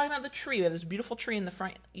 like talking about the tree? We have this beautiful tree in the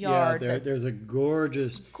front yard. Yeah, there's a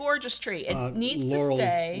gorgeous tree. It needs to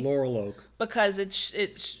stay laurel oak because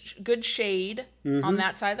it's good shade on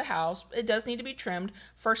that side of the house. It does need to be trimmed.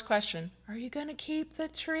 First question: are you going to keep the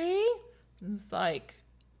tree? It's like,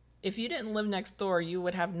 if you didn't live next door, you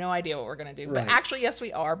would have no idea what we're going to do. Right. But actually, yes,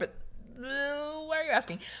 we are. But why are you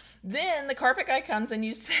asking? Then the carpet guy comes and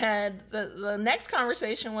you said the next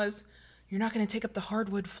conversation was, you're not going to take up the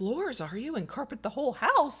hardwood floors, are you? And carpet the whole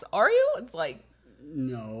house, are you? It's like,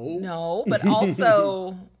 no, but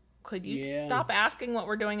also, could you stop asking what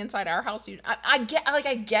we're doing inside our house? I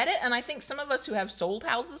get it. And I think some of us who have sold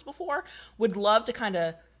houses before would love to kind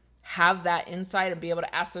of have that insight and be able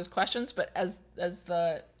to ask those questions. But as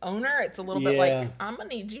the owner, it's a little bit like, I'm going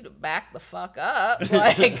to need you to back the fuck up.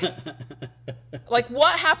 Like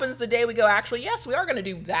what happens the day we go, actually, yes, we are going to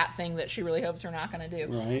do that thing that she really hopes we're not going to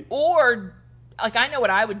do. Right. Or like, I know what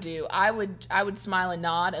I would do. I would smile and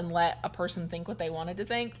nod and let a person think what they wanted to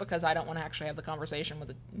think, because I don't want to actually have the conversation with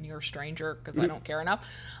a near stranger because I don't care enough.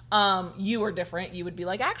 You are different. You would be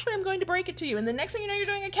like, actually, I'm going to break it to you. And the next thing you know, you're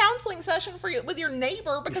doing a counseling session with your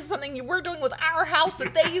neighbor because of something you were doing with our house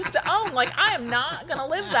that they used to own. Like, I am not going to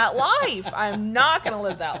live that life. I am not going to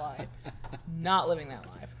live that life. Not living that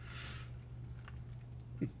life.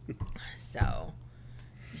 So,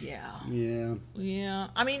 yeah.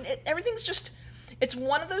 I mean, everything's just, it's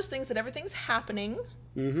one of those things that everything's happening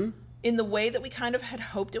in the way that we kind of had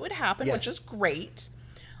hoped it would happen, which is great.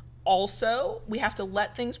 Also, we have to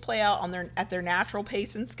let things play out at their natural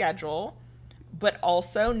pace and schedule. But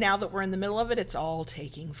also, now that we're in the middle of it, it's all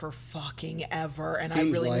taking for fucking ever. And I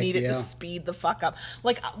really need it to speed the fuck up.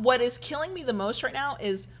 Like, what is killing me the most right now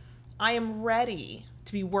is I am ready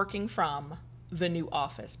to be working from the new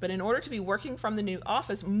office. But in order to be working from the new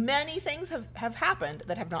office, many things have happened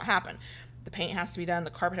that have not happened. The paint has to be done. The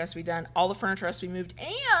carpet has to be done. All the furniture has to be moved.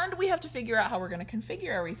 And we have to figure out how we're going to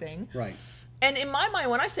configure everything. Right. And in my mind,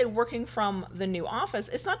 when I say working from the new office,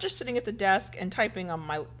 it's not just sitting at the desk and typing on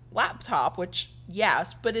my laptop, which,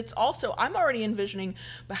 yes, but it's also, I'm already envisioning,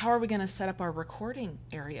 but how are we going to set up our recording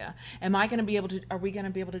area? Are we going to be able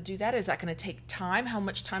to do that? Is that going to take time? How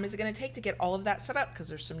much time is it going to take to get all of that set up? Because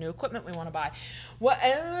there's some new equipment we want to buy.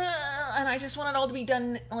 And I just want it all to be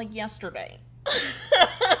done like yesterday.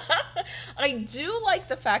 I do like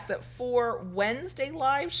the fact that for Wednesday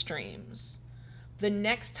live streams, the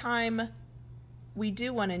next time we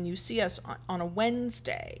do one and you see us on a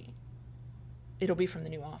Wednesday, it'll be from the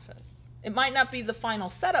new office. It might not be the final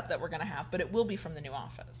setup that we're going to have, but it will be from the new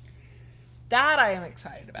office. That I am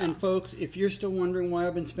excited about. And folks, if you're still wondering why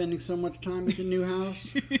I've been spending so much time at the new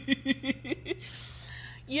house,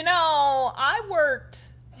 you know, I worked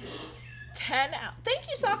 10 hours. Thank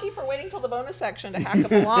you, Saki, for waiting till the bonus section to hack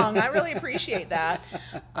up along. I really appreciate that.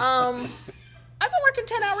 I've been working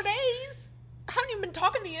 10-hour days. I haven't even been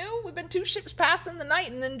talking to you. We've been 2 ships passing the night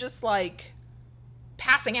and then just like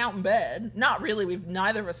passing out in bed. Not really.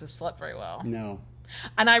 Neither of us has slept very well. no.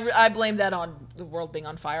 And I blame that on the world being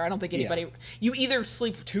on fire. I don't think anybody, you either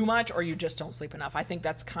sleep too much or you just don't sleep enough. I think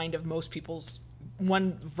that's kind of most people's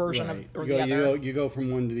one version of or the other. You go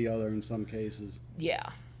from one to the other in some cases. Yeah.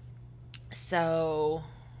 So,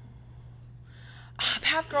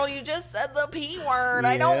 Path Girl, you just said the P word.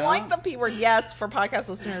 I don't Yeah. like the P word. Yes, for podcast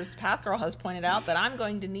listeners, Path Girl has pointed out that I'm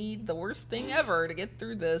going to need the worst thing ever to get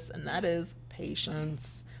through this, and that is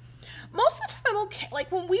patience. Most of the time, I'm okay.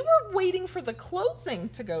 Like when we were waiting for the closing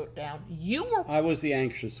to go down, you were, I was the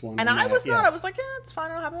anxious one. and on I that, was not. yes. I was like, yeah, it's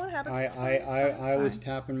fine. I'll have one happens. It's fine, it's fine, it's I was fine.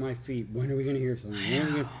 tapping my feet. When are we going to hear something?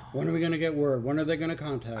 When are we going to get word? When are they going to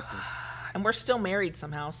contact us? And we're still married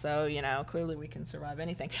somehow, so clearly we can survive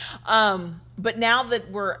anything. But now that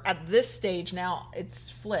we're at this stage, now it's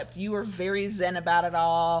flipped. You were very zen about it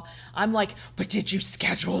all. I'm like, but did you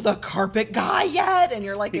schedule the carpet guy yet? And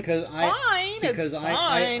you're like, it's fine. Because it's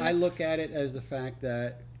fine. I look at it as the fact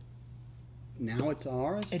that now it's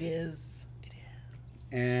ours. It is. It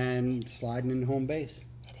is. And sliding in home base.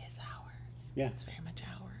 It is ours. Yeah. It's very much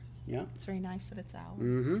ours. Yeah. It's very nice that it's ours.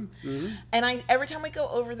 Mm-hmm. Mm-hmm. And every time we go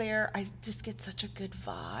over there, I just get such a good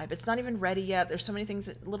vibe. It's not even ready yet. There's so many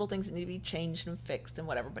little things that need to be changed and fixed and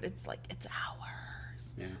whatever, but it's like, it's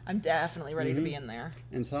ours. Yeah. I'm definitely ready to be in there.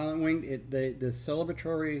 And Silent Wing, the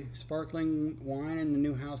celebratory sparkling wine in the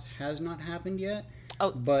new house has not happened yet.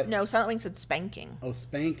 Oh, but no, Silent Wing said spanking. Oh,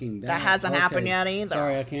 spanking. That hasn't happened yet either.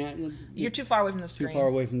 Sorry, I can't. You're too far away from the screen. Too far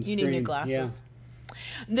away from the You screen. need new glasses. Yeah.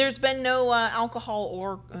 There's been no alcohol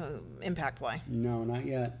or impact play No, not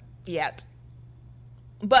yet. yet.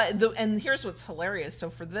 But and here's what's hilarious. So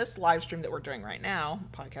for this live stream that we're doing right now,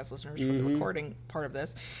 podcast listeners, for the recording part of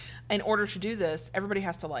this, in order to do this, everybody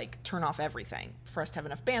has to like turn off everything for us to have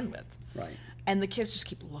enough bandwidth. Right. And the kids just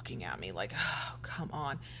keep looking at me like, oh, come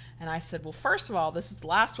on. And I said, well, first of all, this is the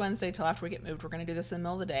last Wednesday till after we get moved. We're going to do this in the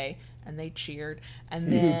middle of the day. And they cheered.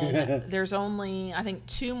 And then there's only, I think,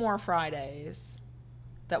 2 more Fridays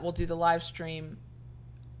that we'll do the live stream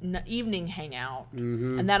evening hangout.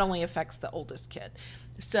 And that only affects the oldest kid.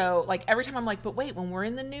 So like every time I'm like, but wait, when we're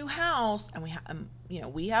in the new house and we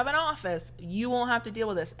have an office, you won't have to deal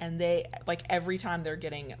with this. And they like every time they're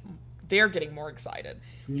getting more excited.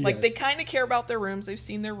 Yes. Like they kind of care about their rooms. They've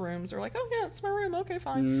seen their rooms. They're like, oh yeah, it's my room. Okay,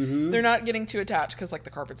 fine. They're not getting too attached because like the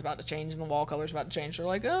carpet's about to change and the wall color's about to change. They're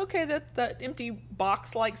like, oh, okay, that empty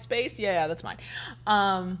box like space. Yeah, that's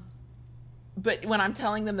mine. But when I'm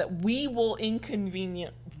telling them that we will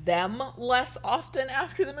inconvenience them less often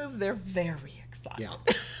after the move, they're very excited.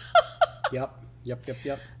 Yeah. Yep.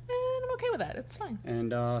 And I'm okay with that. It's fine.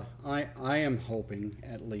 And I am hoping,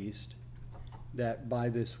 at least, that by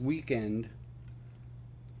this weekend,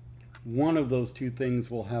 one of those 2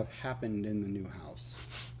 things will have happened in the new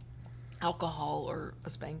house. Alcohol or a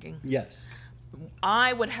spanking. Yes.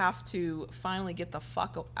 I would have to finally get the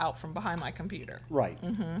fuck out from behind my computer. Right.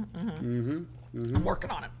 I'm working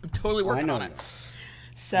on it. I'm totally working on it.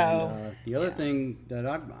 So And, the other thing that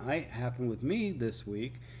I happened with me this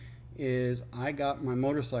week is I got my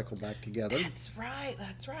motorcycle back together. That's right.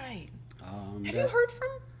 Have Have you heard from?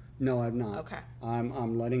 No, I've not. Okay.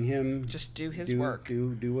 I'm letting him Just do his work.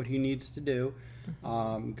 Do what he needs to do.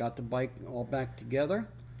 Got the bike all back together,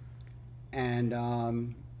 and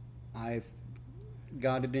I've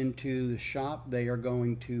got it into the shop. They are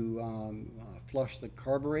going to flush the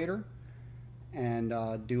carburetor and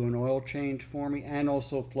do an oil change for me, and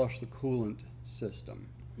also flush the coolant system.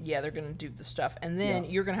 Yeah, they're going to do the stuff, and then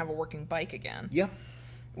you're going to have a working bike again. Yep.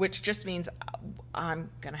 Which just means I'm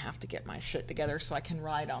going to have to get my shit together so I can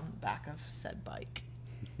ride on the back of said bike.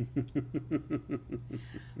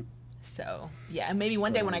 So, yeah, and maybe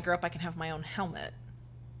one day when I grow up I can have my own helmet.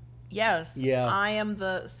 Yes, Yeah. I am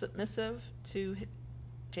the submissive to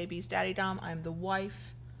JB's daddy dom. I am the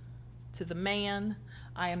wife to the man.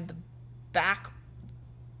 I am the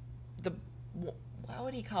what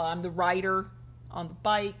would he call it? I'm the rider on the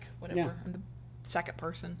bike, whatever. Yeah. I'm the second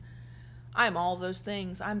person. I'm all those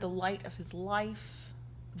things. I'm the light of his life,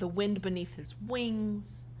 the wind beneath his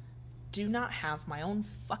wings. Do not have my own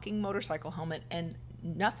fucking motorcycle helmet and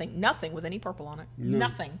nothing with any purple on it. No.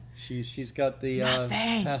 Nothing. She's got the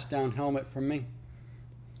Nothing. passed down helmet from me.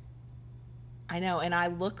 I know, and I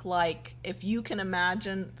look like, if you can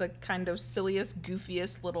imagine the kind of silliest,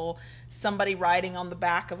 goofiest little somebody riding on the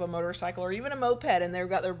back of a motorcycle or even a moped, and they've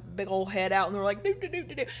got their big old head out and they're like,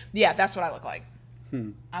 do. Yeah, that's what I look like.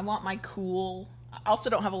 I want my cool. I also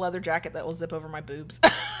don't have a leather jacket that will zip over my boobs.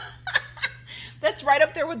 That's right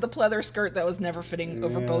up there with the pleather skirt that was never fitting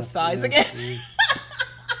over both thighs again.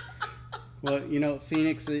 Well,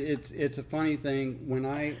 Phoenix, it's a funny thing. When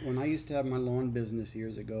I used to have my lawn business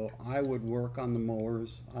years ago, I would work on the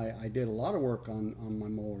mowers. I did a lot of work on my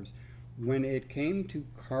mowers. When it came to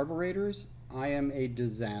carburetors, I am a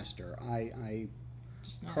disaster.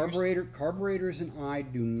 Carburetors and I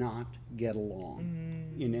do not get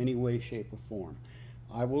along in any way, shape, or form.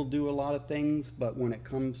 I will do a lot of things, but when it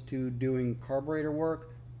comes to doing carburetor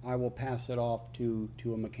work, I will pass it off to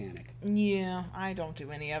a mechanic. Yeah, I don't do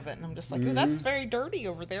any of it, and I'm just like, oh, that's very dirty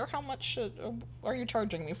over there. How much are you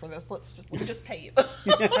charging me for this? Let me just pay you.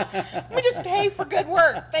 Let me just pay for good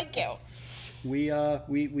work. Thank you.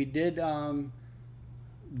 We did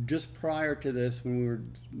just prior to this,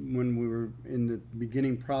 when we were in the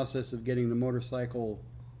beginning process of getting the motorcycle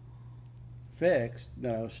fixed,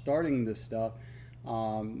 starting this stuff,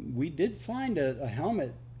 we did find a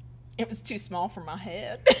helmet. It was too small for my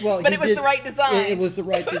head. Well, but it was the right design. It was the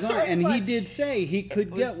right design, right and design. he did say he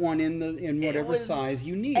could get one in whatever size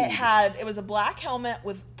you need. It was a black helmet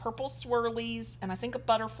with purple swirlies and I think a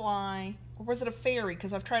butterfly, or was it a fairy?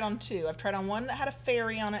 Because I've tried on two. I've tried on one that had a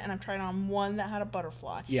fairy on it, and I've tried on one that had a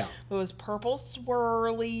butterfly. Yeah, it was purple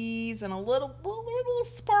swirlies and a little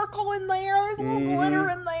sparkle in there. There's a little glitter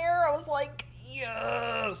in there. I was like,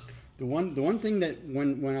 yes. The one thing that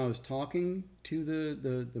when I was talking to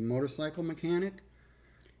the motorcycle mechanic,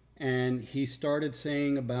 and he started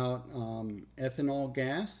saying about ethanol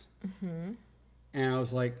gas, and I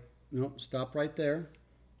was like, no, stop right there.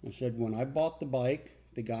 I said, when I bought the bike,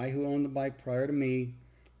 the guy who owned the bike prior to me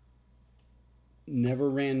never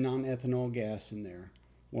ran non-ethanol gas in there.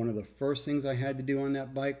 One of the first things I had to do on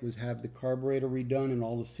that bike was have the carburetor redone and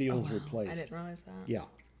all the seals replaced. I didn't realize that. Yeah.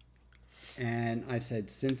 And I said,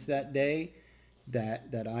 since that day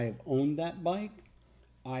that I have owned that bike,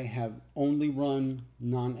 I have only run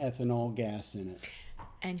non-ethanol gas in it.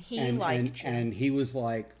 And he liked you. And he was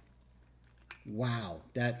like, wow,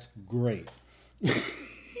 that's great.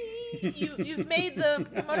 You've made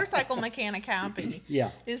the motorcycle mechanic happy.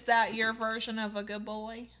 Yeah. Is that your version of a good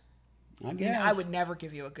boy? I guess. I would never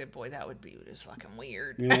give you a good boy. That would be just fucking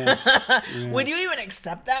weird. Yeah. Yeah. Would you even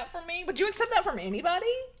accept that from me? Would you accept that from anybody?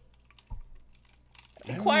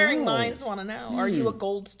 Inquiring minds want to know. Are you a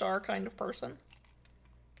gold star kind of person?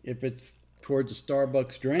 If it's towards a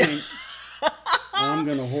Starbucks drink, I'm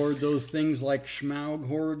going to hoard those things like Schmaug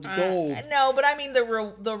hoards gold. No, but I mean the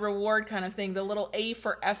reward kind of thing. The little A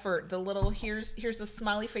for effort. The little here's a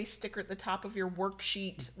smiley face sticker at the top of your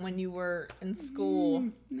worksheet when you were in school.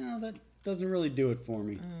 No, that doesn't really do it for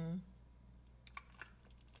me.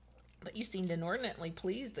 But you seemed inordinately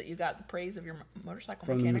pleased that you got the praise of your motorcycle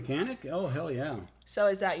From mechanic. the mechanic? Oh, hell yeah. So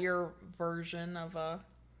is that your version of a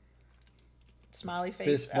smiley face?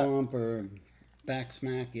 Fist bump or back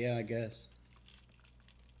smack? Yeah, I guess.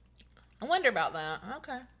 I wonder about that.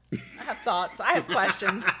 Okay. I have thoughts. I have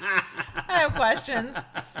questions.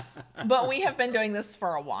 But we have been doing this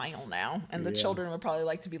for a while now, and the children would probably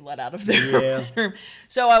like to be let out of their room.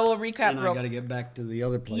 So I will recap. And I got to get back to the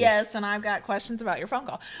other place. Yes, and I've got questions about your phone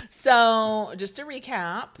call. So just to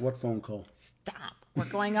recap. What phone call? Stop. We're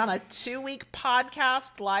going on a 2-week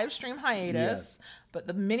podcast live stream hiatus, but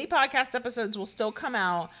the mini podcast episodes will still come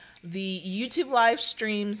out. The YouTube live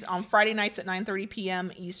streams on Friday nights at 9:30 p.m.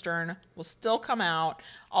 Eastern will still come out.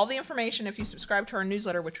 All the information, if you subscribe to our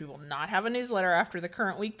newsletter, which we will not have a newsletter after the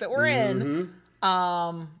current week that we're in,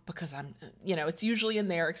 because it's usually in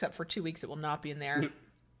there, except for 2 weeks it will not be in there.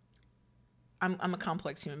 I'm a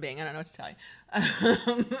complex human being. I don't know what to tell you.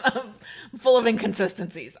 I'm full of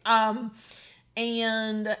inconsistencies.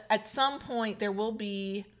 And at some point there will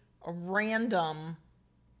be a random,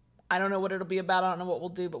 I don't know what it'll be about, I don't know what we'll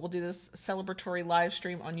do, but we'll do this celebratory live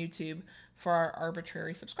stream on YouTube for our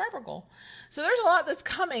arbitrary subscriber goal. So there's a lot that's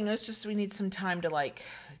coming. It's just we need some time to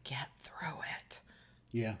get through it.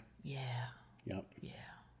 Yeah. Yeah. Yep. Yeah.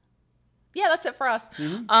 Yeah, that's it for us.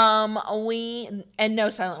 No Silent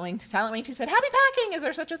Wing. Silent Wing 2 said, happy packing. Is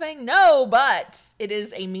there such a thing? No, but it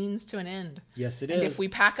is a means to an end. Yes, it is. And if we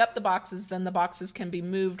pack up the boxes, then the boxes can be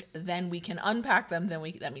moved. Then we can unpack them. That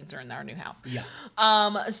means they're in our new house. Yeah.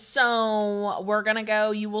 So we're going to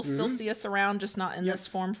go. You will still see us around, just not in this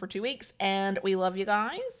form for 2 weeks. And we love you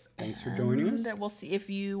guys. Thanks for joining us. We'll see if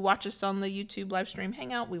you watch us on the YouTube live stream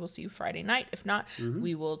hangout. We will see you Friday night. If not,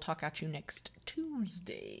 we will talk at you next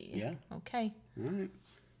Tuesday. Yeah. Okay. All right.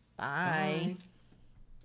 Bye. Bye.